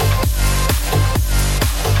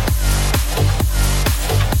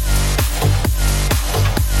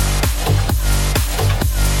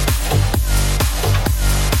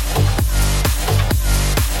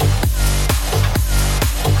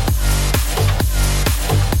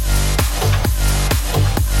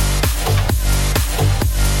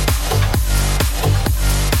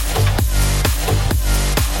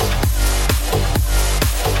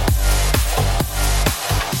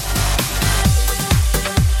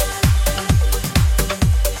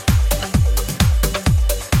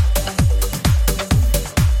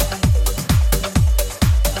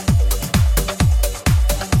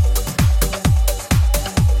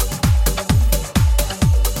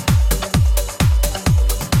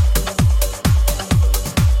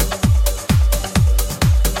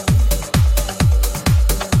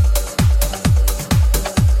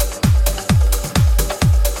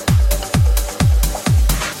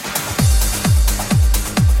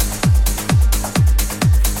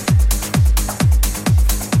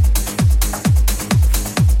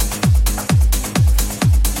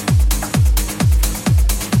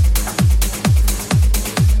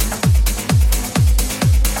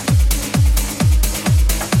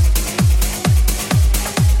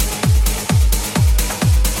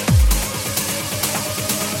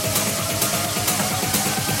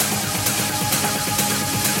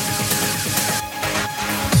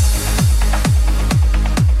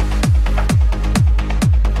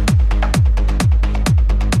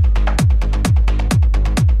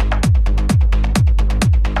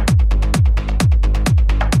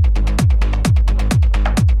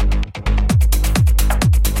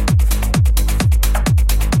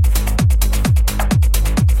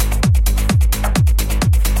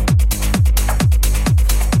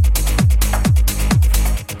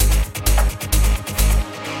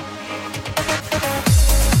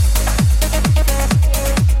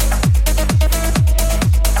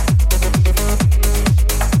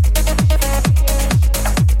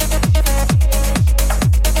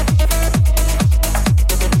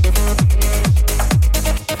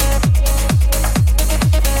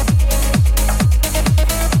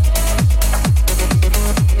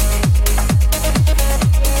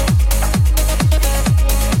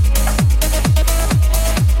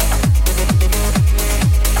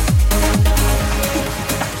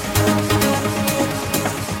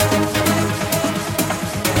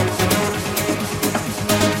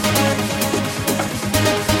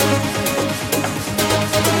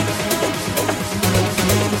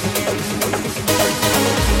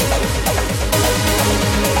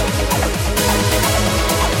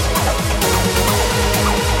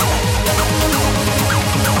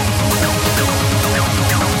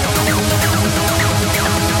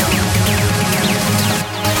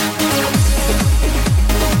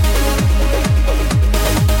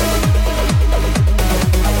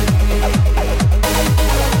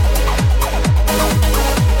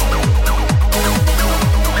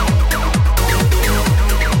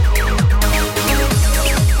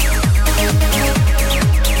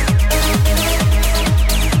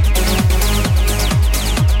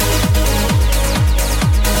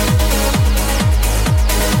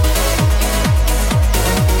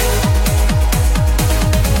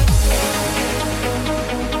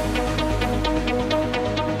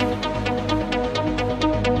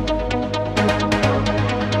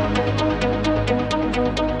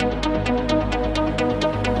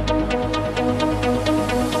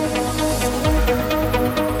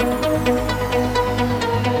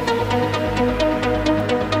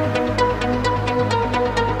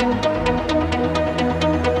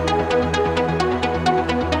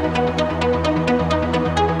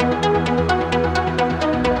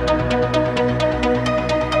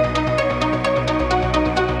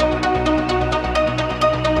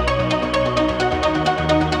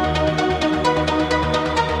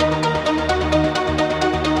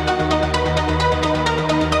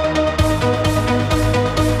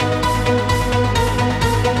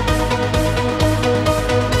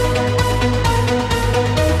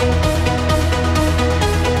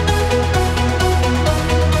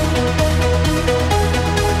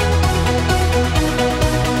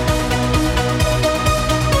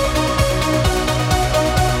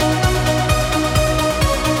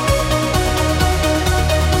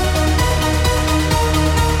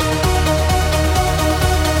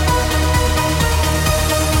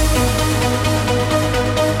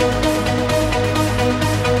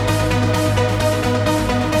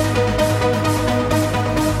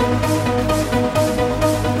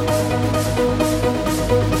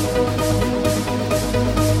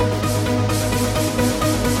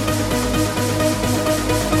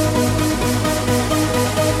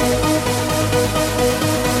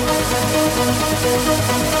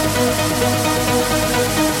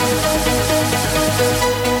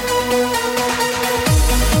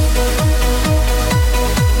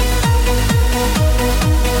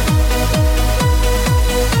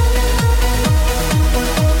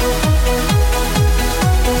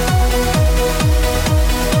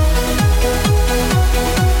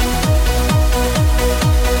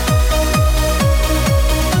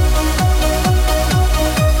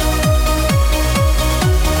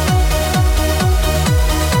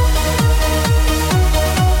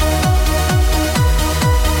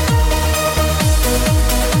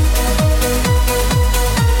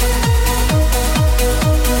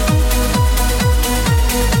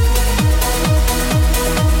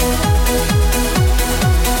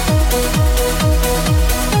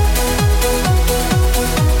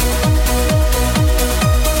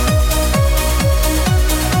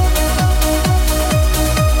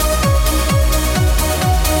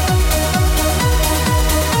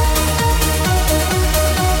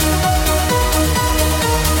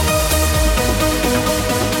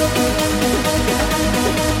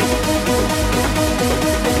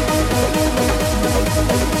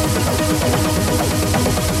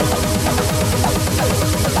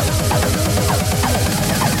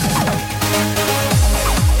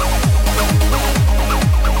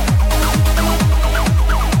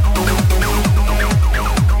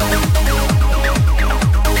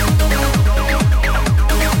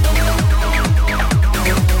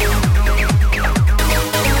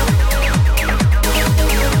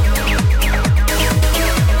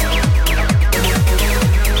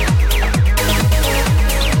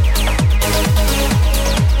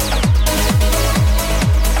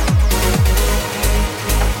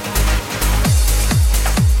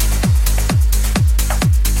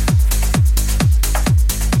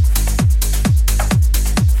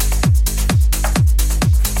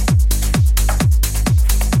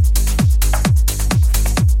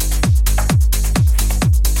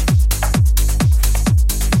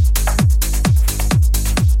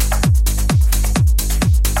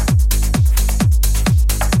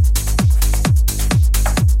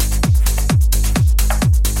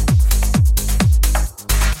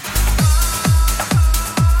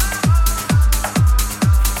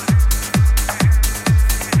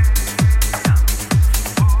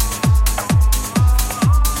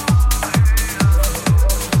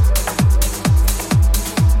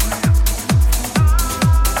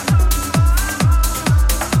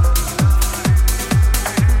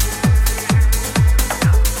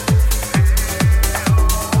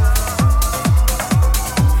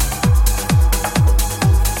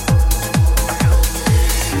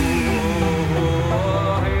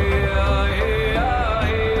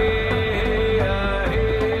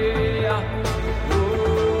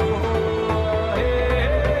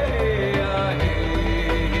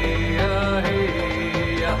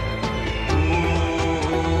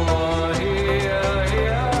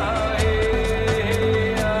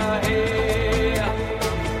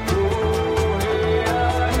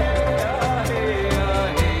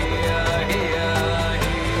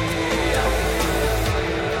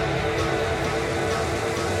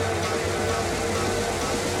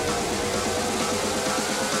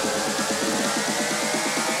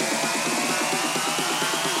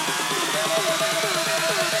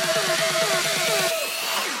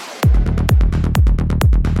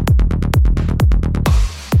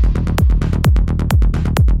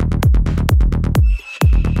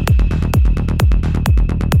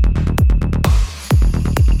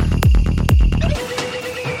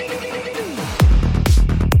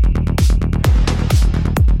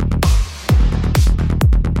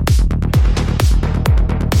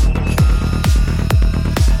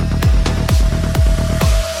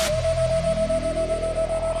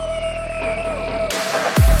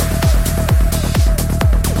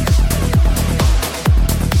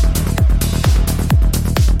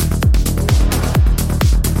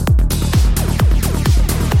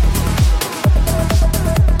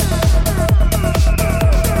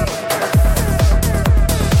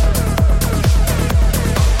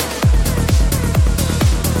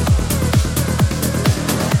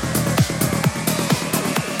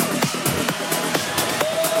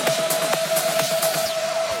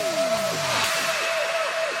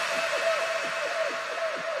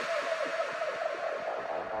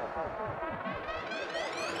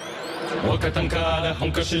 わかったんかで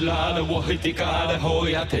本かしらでを吹いてかでほ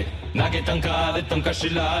うやって投げたんかでとんか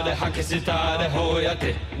しらで吐き捨てたでほうやっ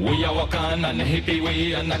てウィアわかんなねヒピウ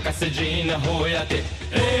ィア泣かせじなほうやってへへ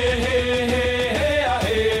へや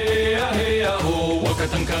へやへやほわかっ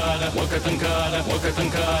たんかでわかったんかでわかったん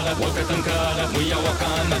かでわかったんかでウィアわか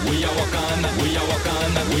んなウィアわかんなウィアわか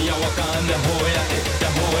んなウィアわかんなほうやって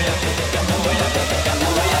ほうやってほうやって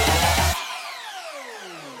ほうやって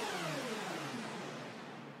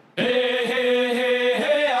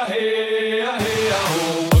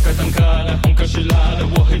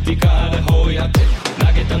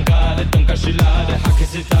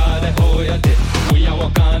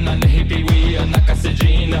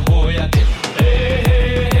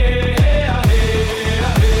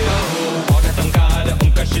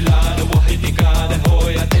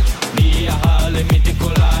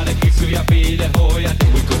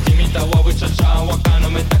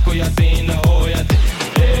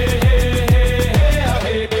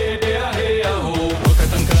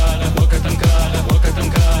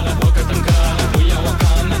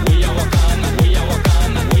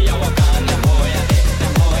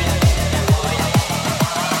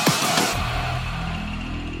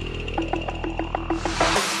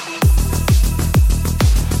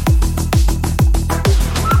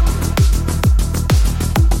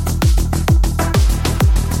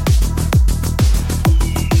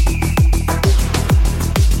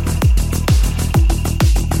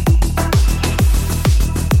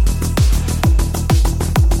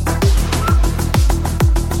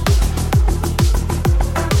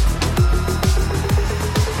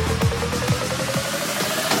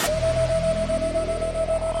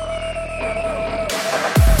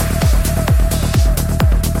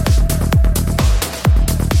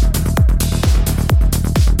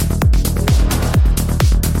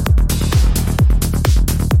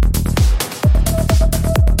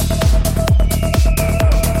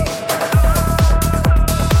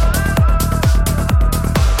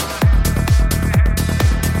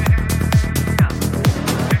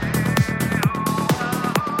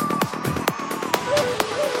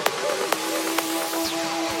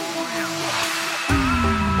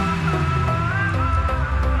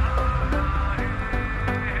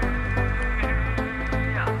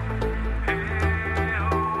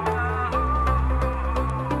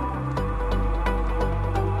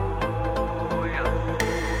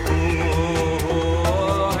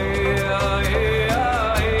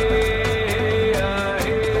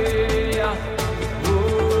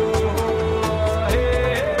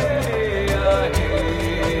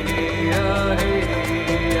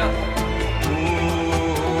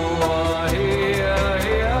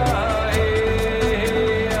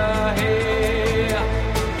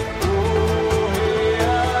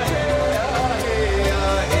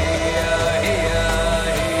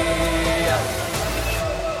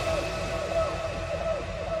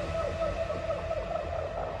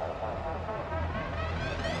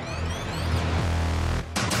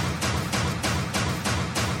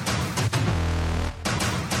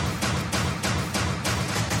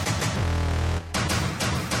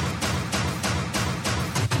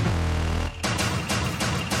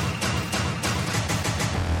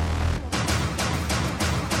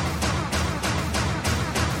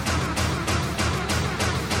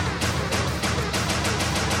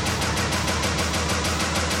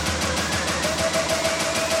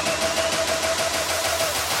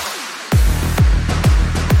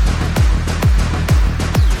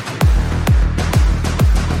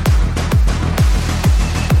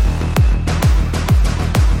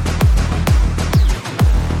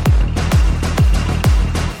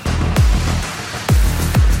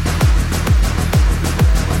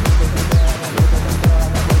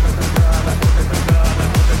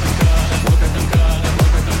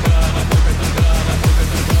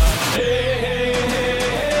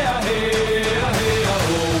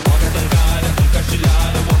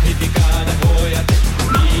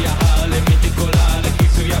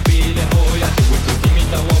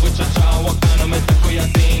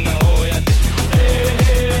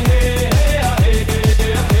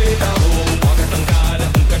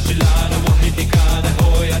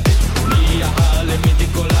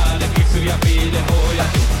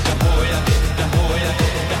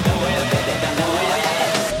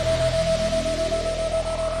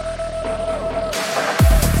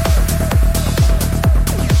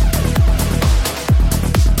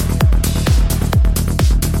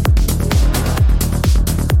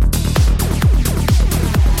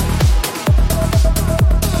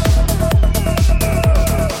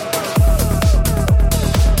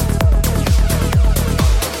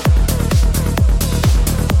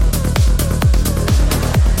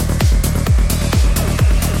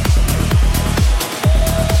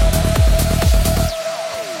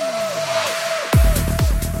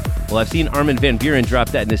Well, I've seen Armin van Buuren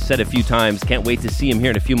drop that in his set a few times. Can't wait to see him here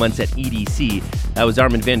in a few months at EDC. That was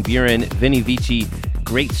Armin van Buuren, Vinny Vici,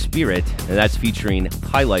 Great Spirit, and that's featuring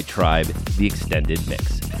Highlight Tribe, the extended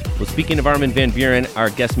mix. Well, speaking of Armin van Buuren, our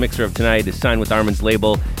guest mixer of tonight is signed with Armin's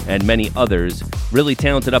label and many others. Really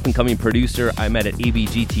talented up-and-coming producer I met at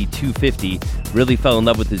ABGT 250. Really fell in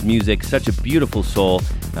love with his music. Such a beautiful soul.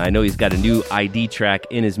 I know he's got a new ID track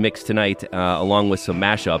in his mix tonight, along with some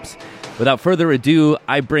mashups. Without further ado,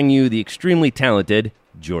 I bring you the extremely talented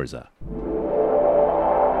Jorza.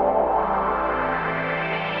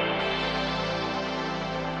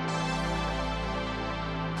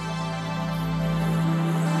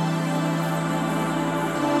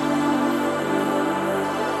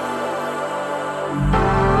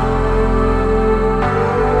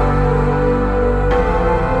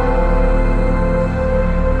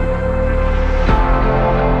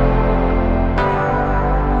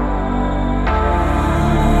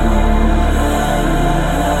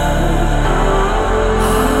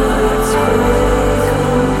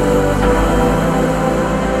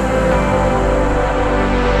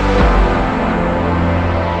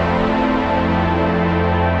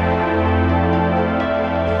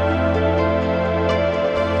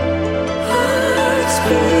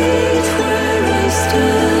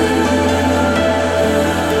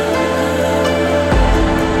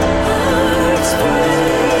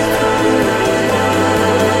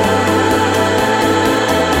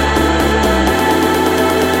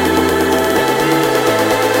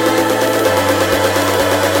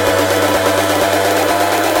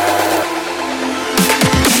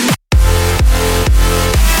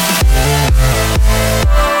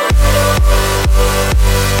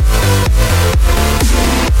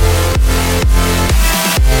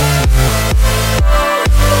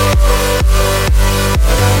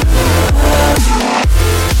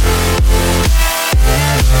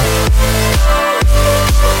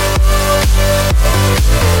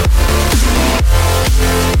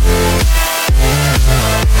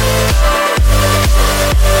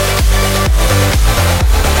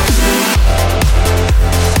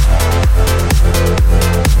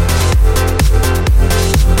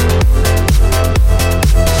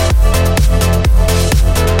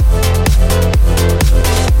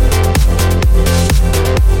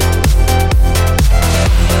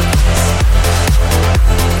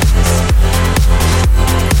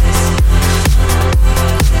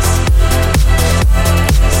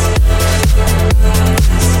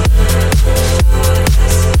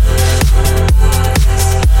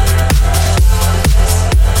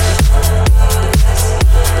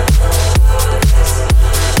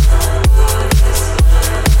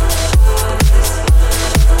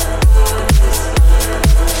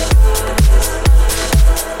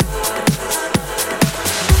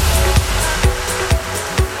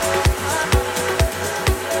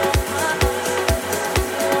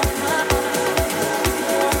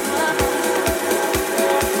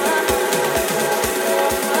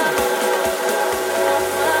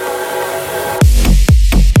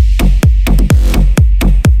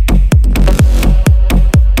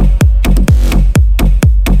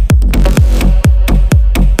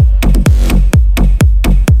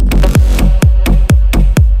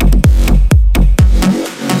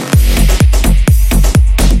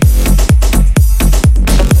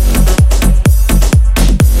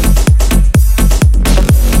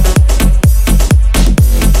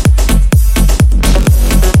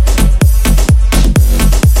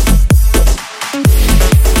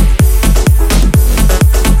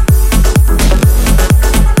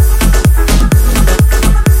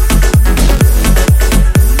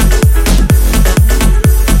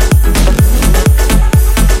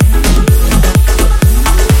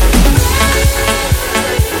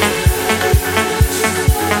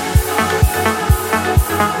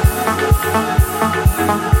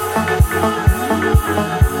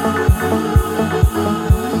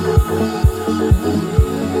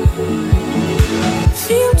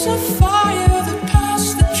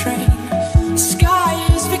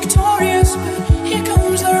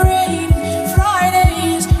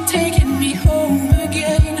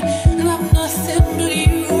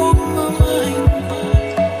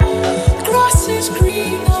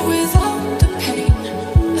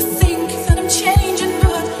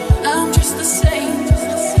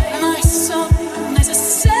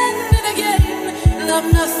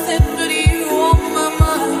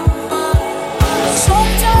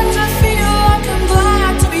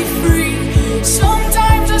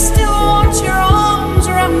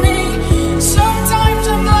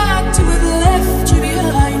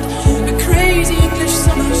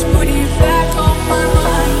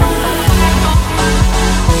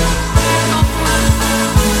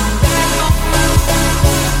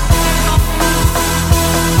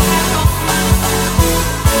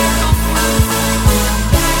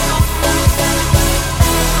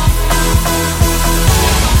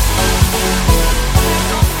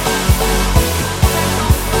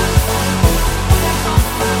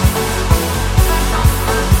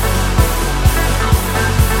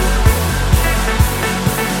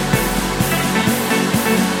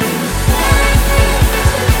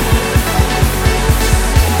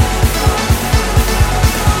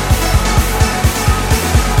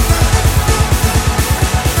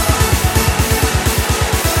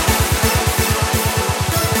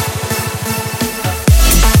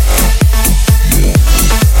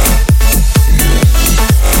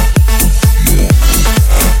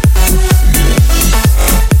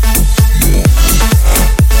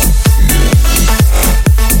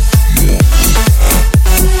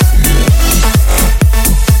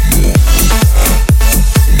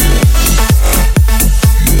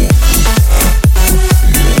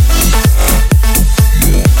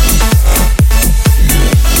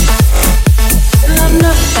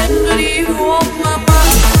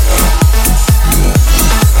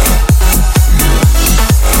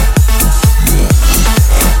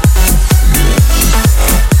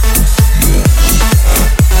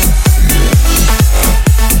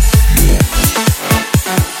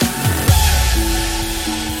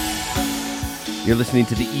 listening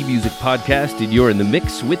to the eMusic Podcast, and you're in the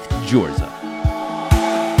mix with Jorza.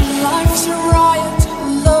 Life's a riot,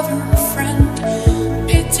 lover, friend.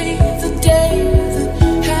 Pity the day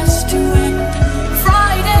that has to end.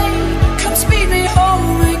 Friday, come speed me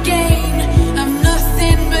home again. I'm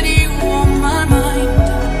nothing but you on my mind.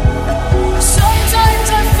 Sometimes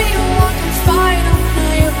I feel like I'm fine on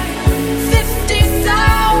my own.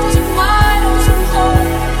 50,000 miles from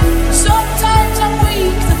home. Sometimes I'm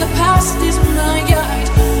weak, that the past is my guide.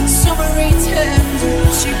 Summer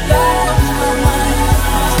returns, she back on my mind.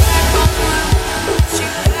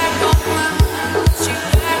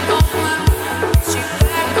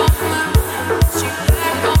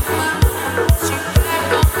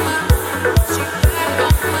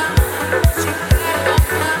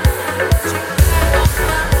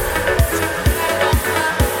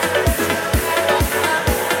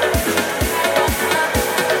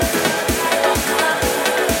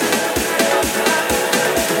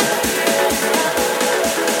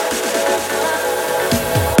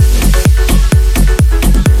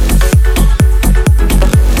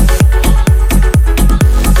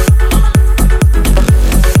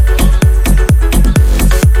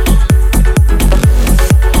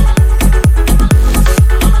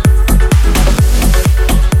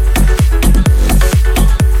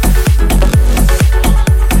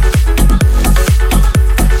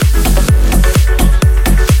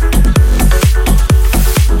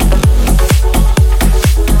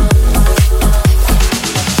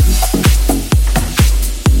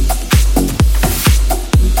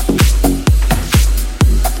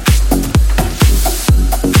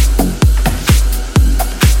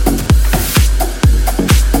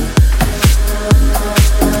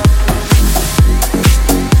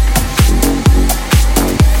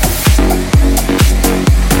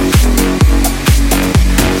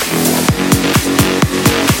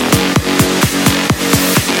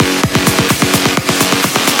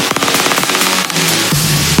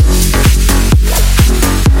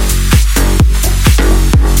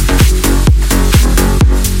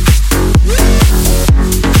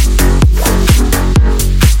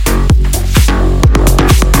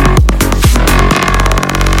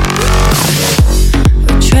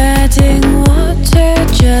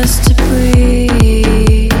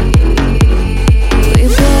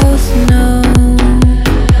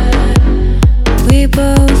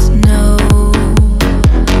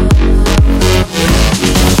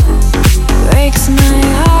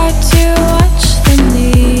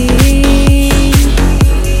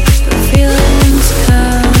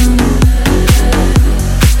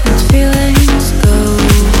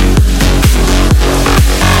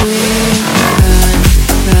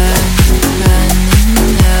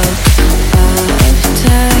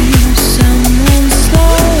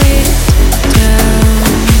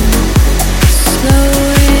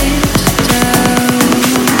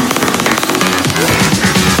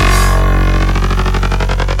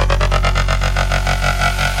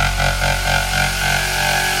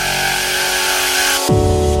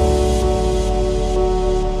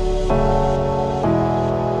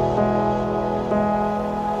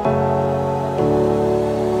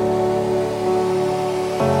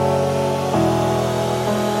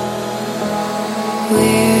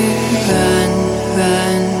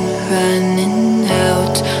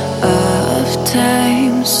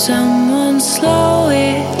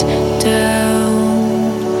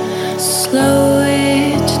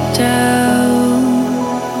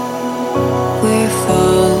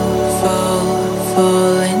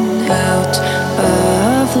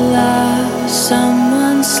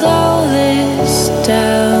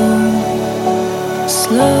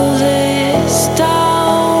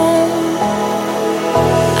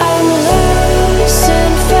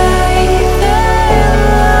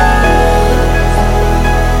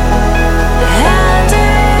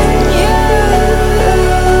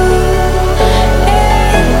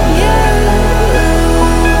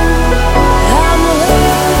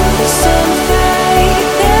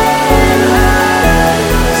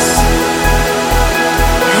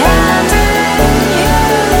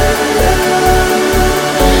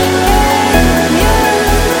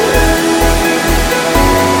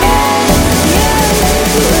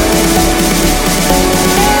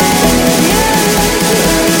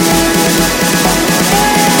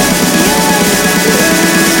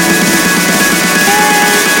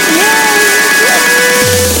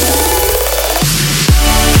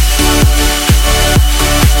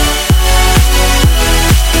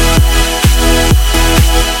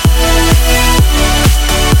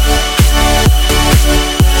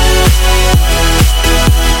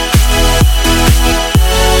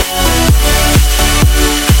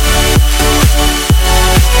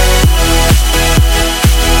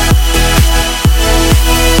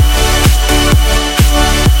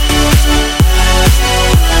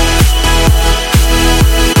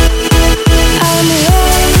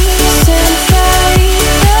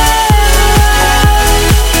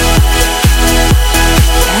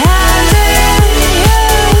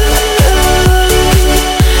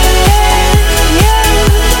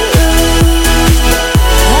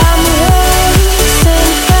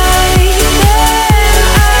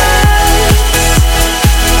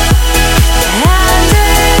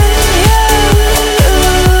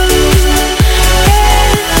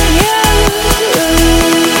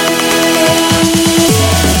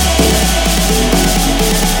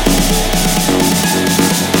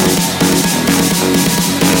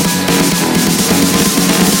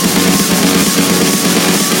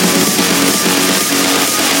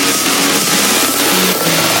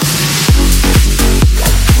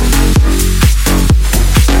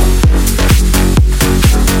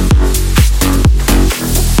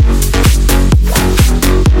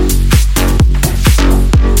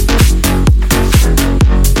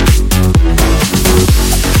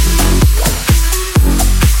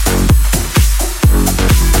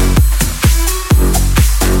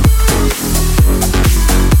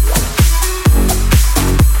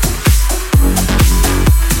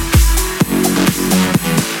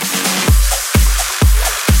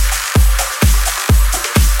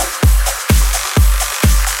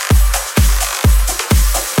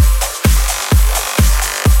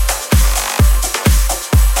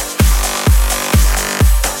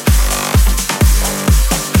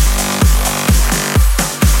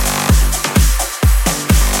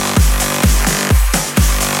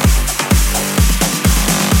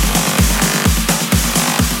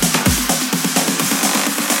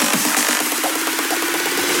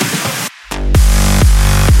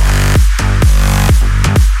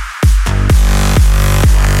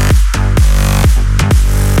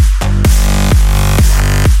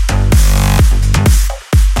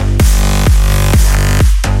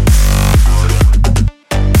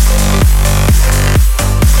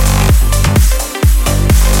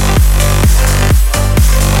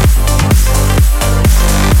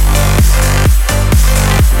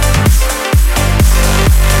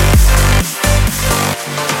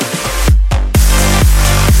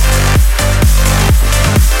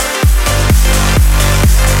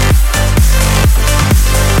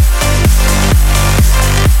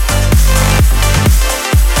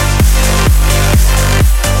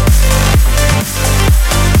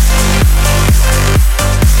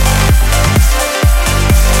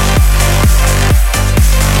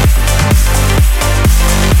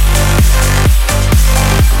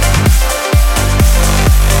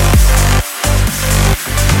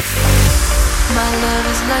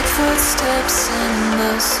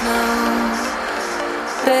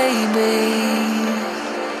 baby.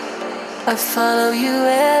 I follow you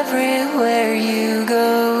everywhere you go,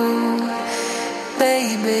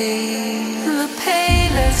 baby. The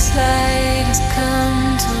palest light has come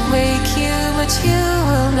to wake you, but you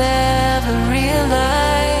will never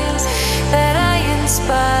realize that I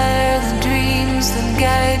inspire the dreams that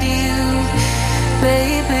guide you,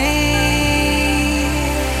 baby.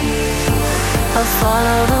 I'll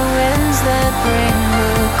follow the winds that bring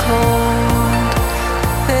the cold,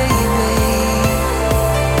 baby.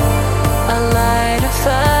 I'll light a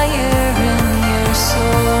fire in your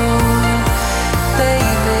soul,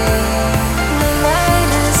 baby. The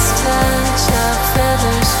lightest touch of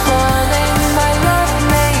feathers falling, my love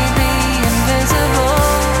may be invisible,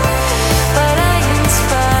 but I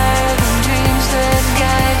inspire the dreams that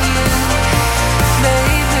guide you,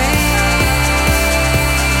 baby.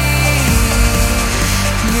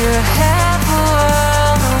 You're half a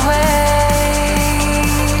world away,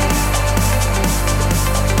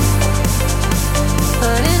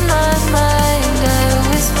 but in my mind I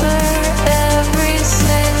whisper every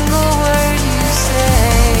single word you say,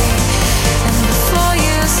 and before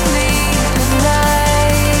you sleep at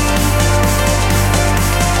night,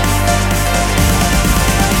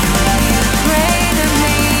 you pray to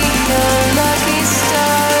me, your lucky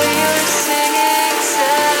star, you're singing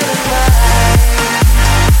satellite.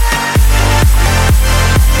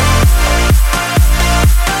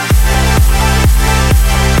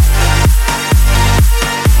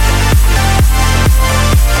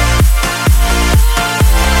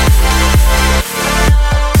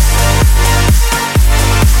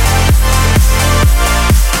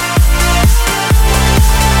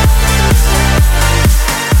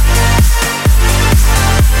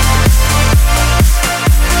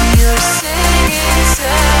 You're singing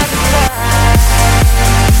satellite.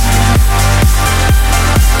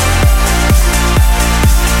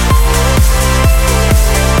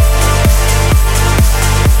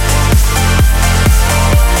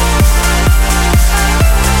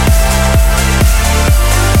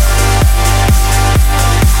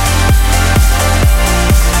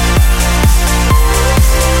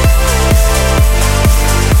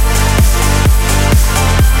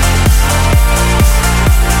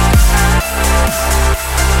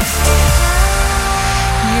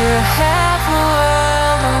 You're half a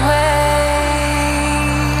world away,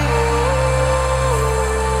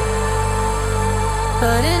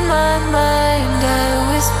 but in my mind I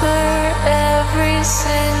whisper every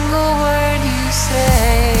single word you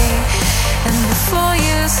say, and before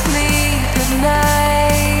you sleep at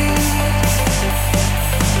night,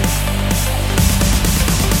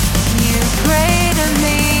 you pray to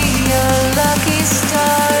me, your lucky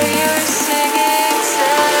star, you're singing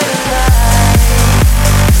satellite.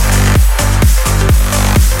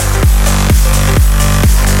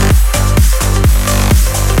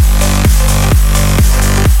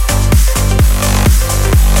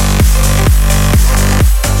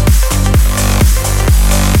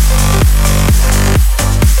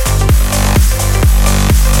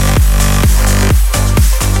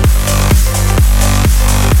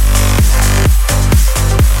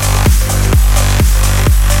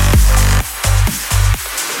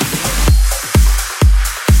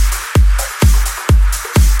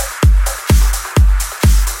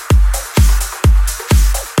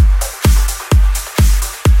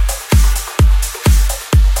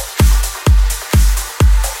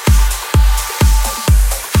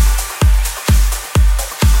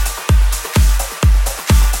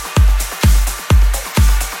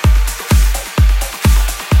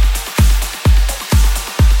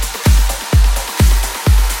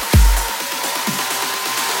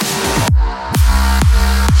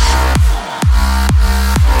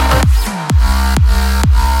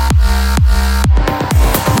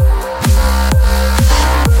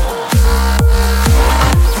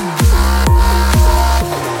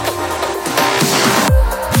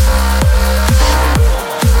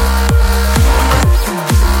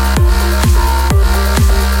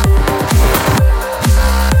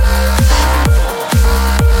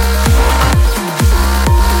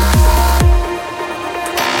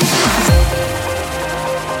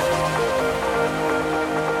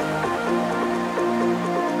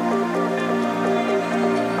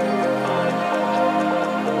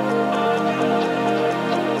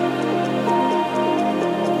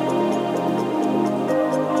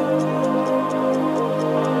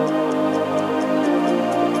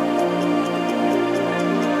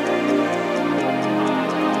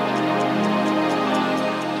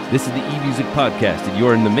 This is the E-Music Podcast, and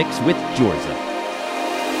you're in the mix with Jorza.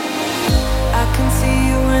 I can see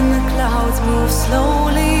you when the clouds move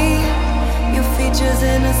slowly. Your feet reaches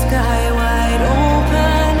in the sky wide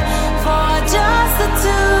open for just the two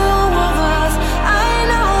of us. I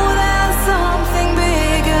know there's something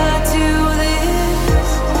bigger to this,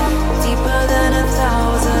 deeper than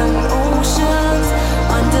 1,000 oceans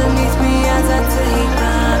underneath me as I take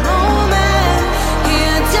my moment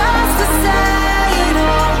here just to say it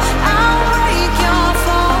all. I'll break your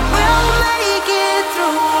fall. We'll make it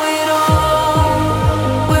through it all.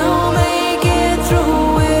 We'll make it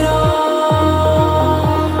through it all.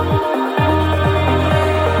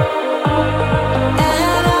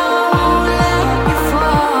 And I won't let you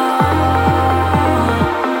fall.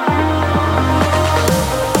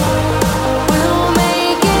 We'll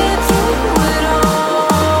make it through it all.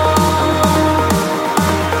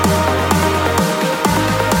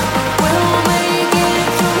 We'll make it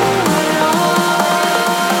through it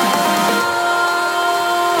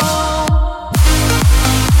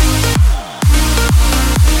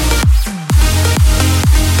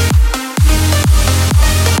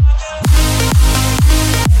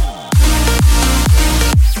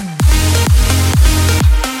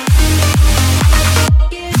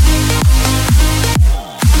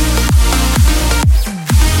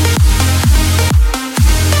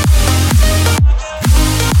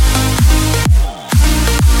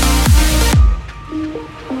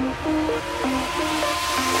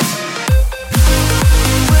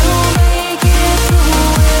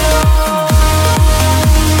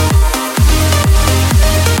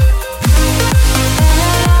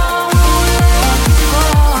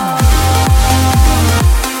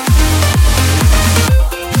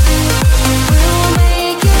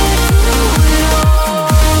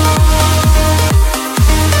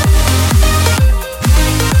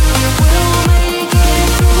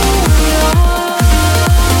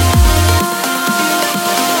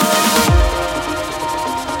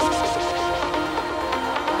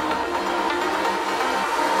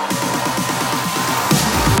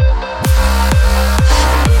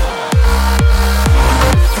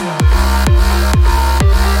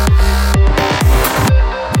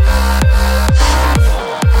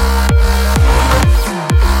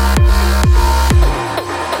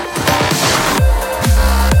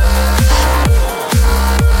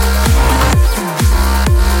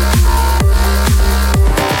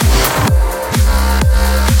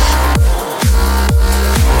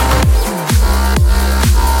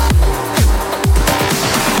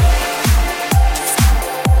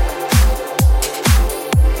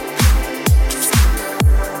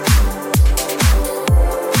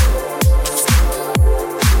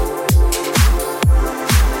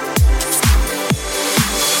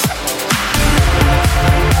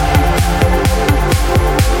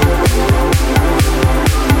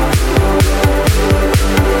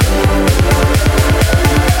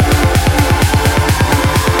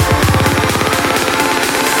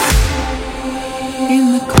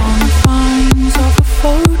in the confines of a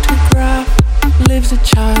photograph lives a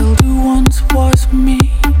child who once was me.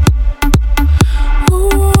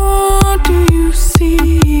 What do you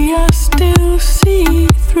see? I still see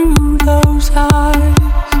through those eyes.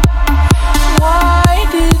 Why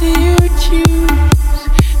did you choose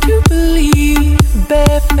to believe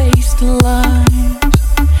barefaced lies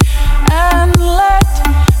and let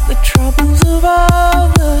the troubles of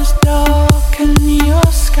others darken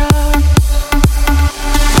your sky?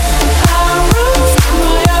 I wrote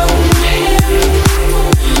my own hymn.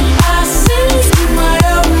 I sing my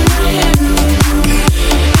own hymn.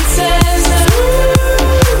 It says, ooh,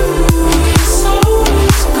 your soul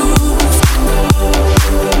is good.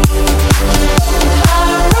 I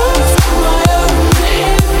wrote my own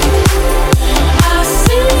hymn. I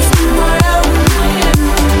sing my own hymn.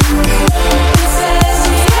 It says,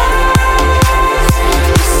 yes,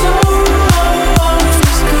 your soul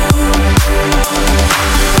is good.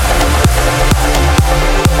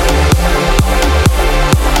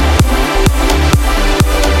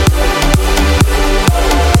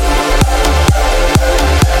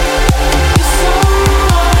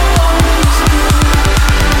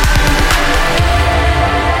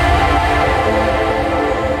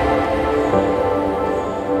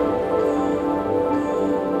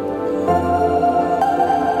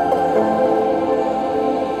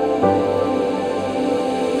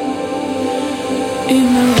 In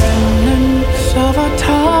the remnants of our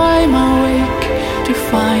time, I wake to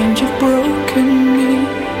find you've broken me.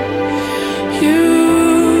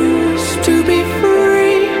 Used to be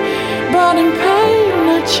free, but in pain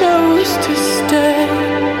I chose to stay.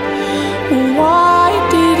 Why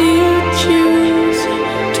did you choose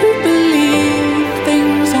to believe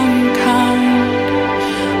things unkind?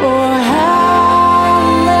 Oh,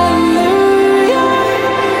 hallelujah,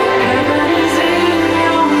 heaven is in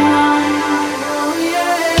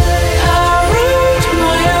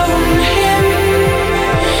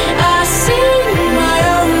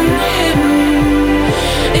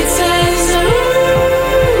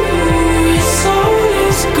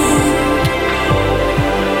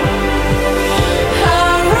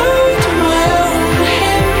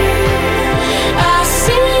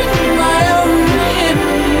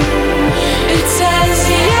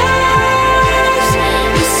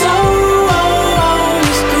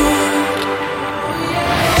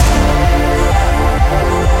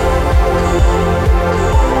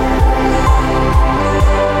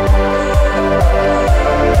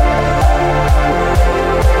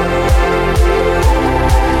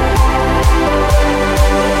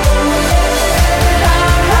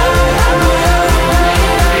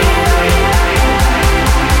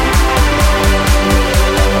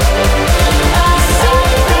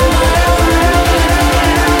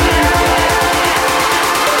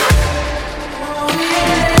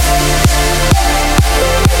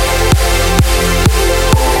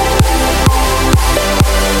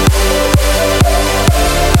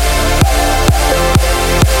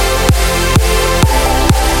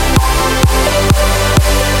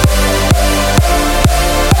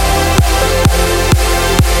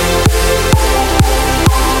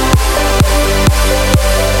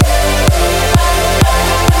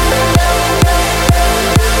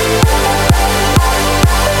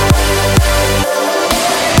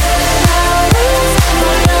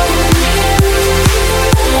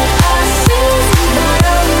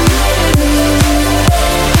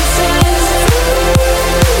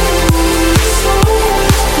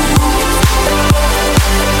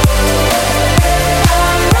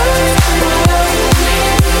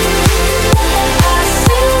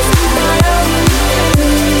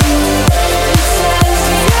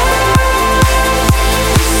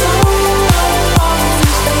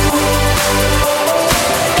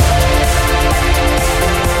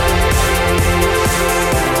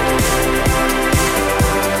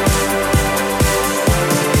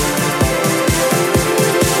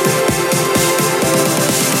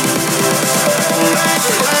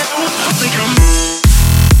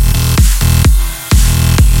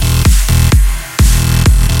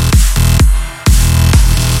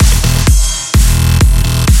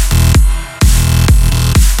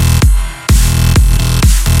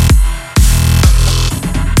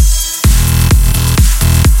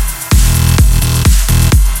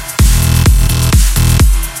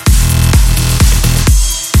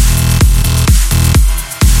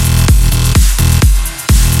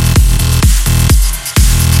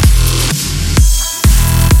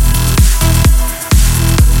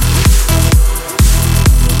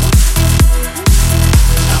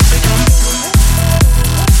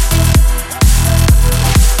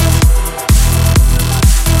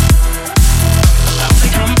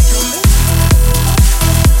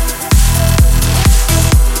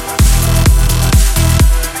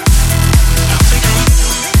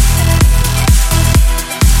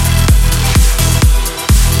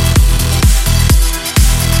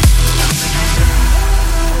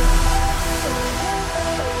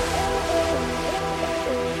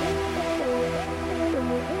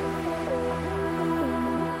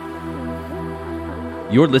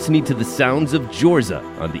You're listening to the sounds of Jorza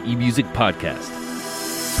on the eMusic Podcast.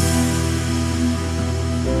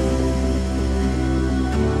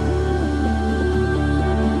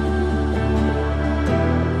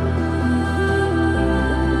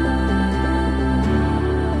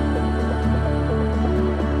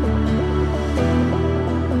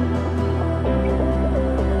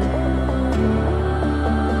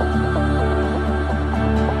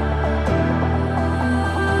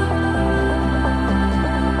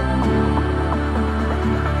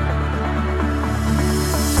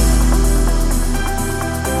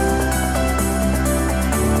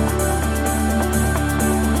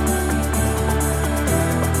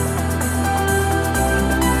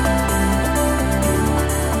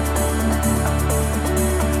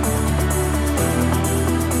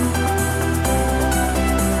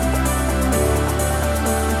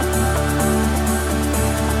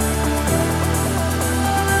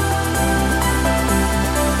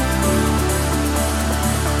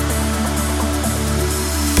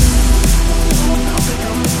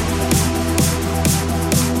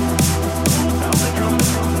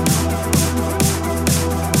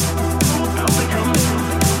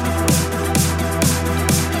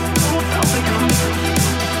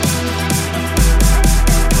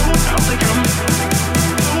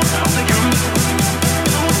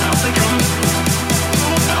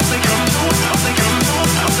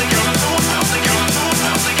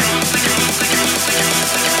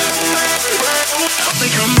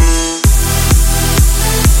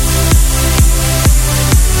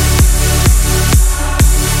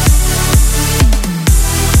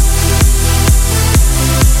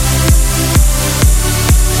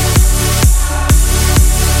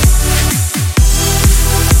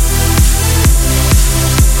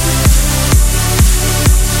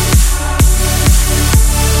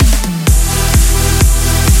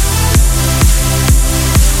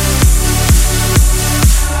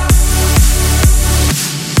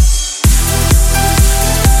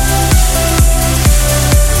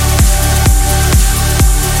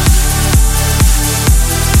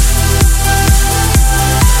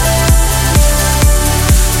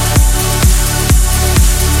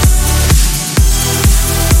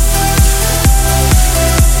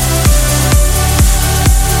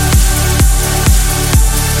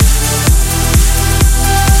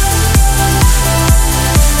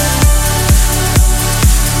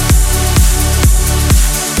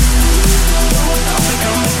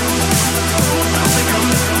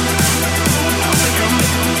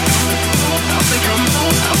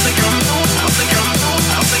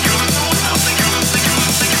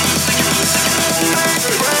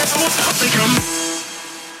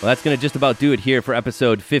 Well, that's going to just about do it here for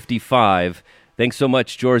episode 55. Thanks so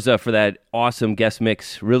much, Jorza, for that awesome guest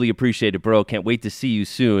mix. Really appreciate it, bro. Can't wait to see you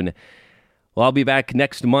soon. Well, I'll be back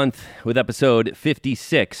next month with episode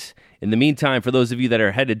 56. In the meantime, for those of you that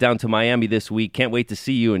are headed down to Miami this week, can't wait to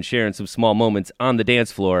see you and sharing some small moments on the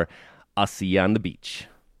dance floor. I'll see you on the beach.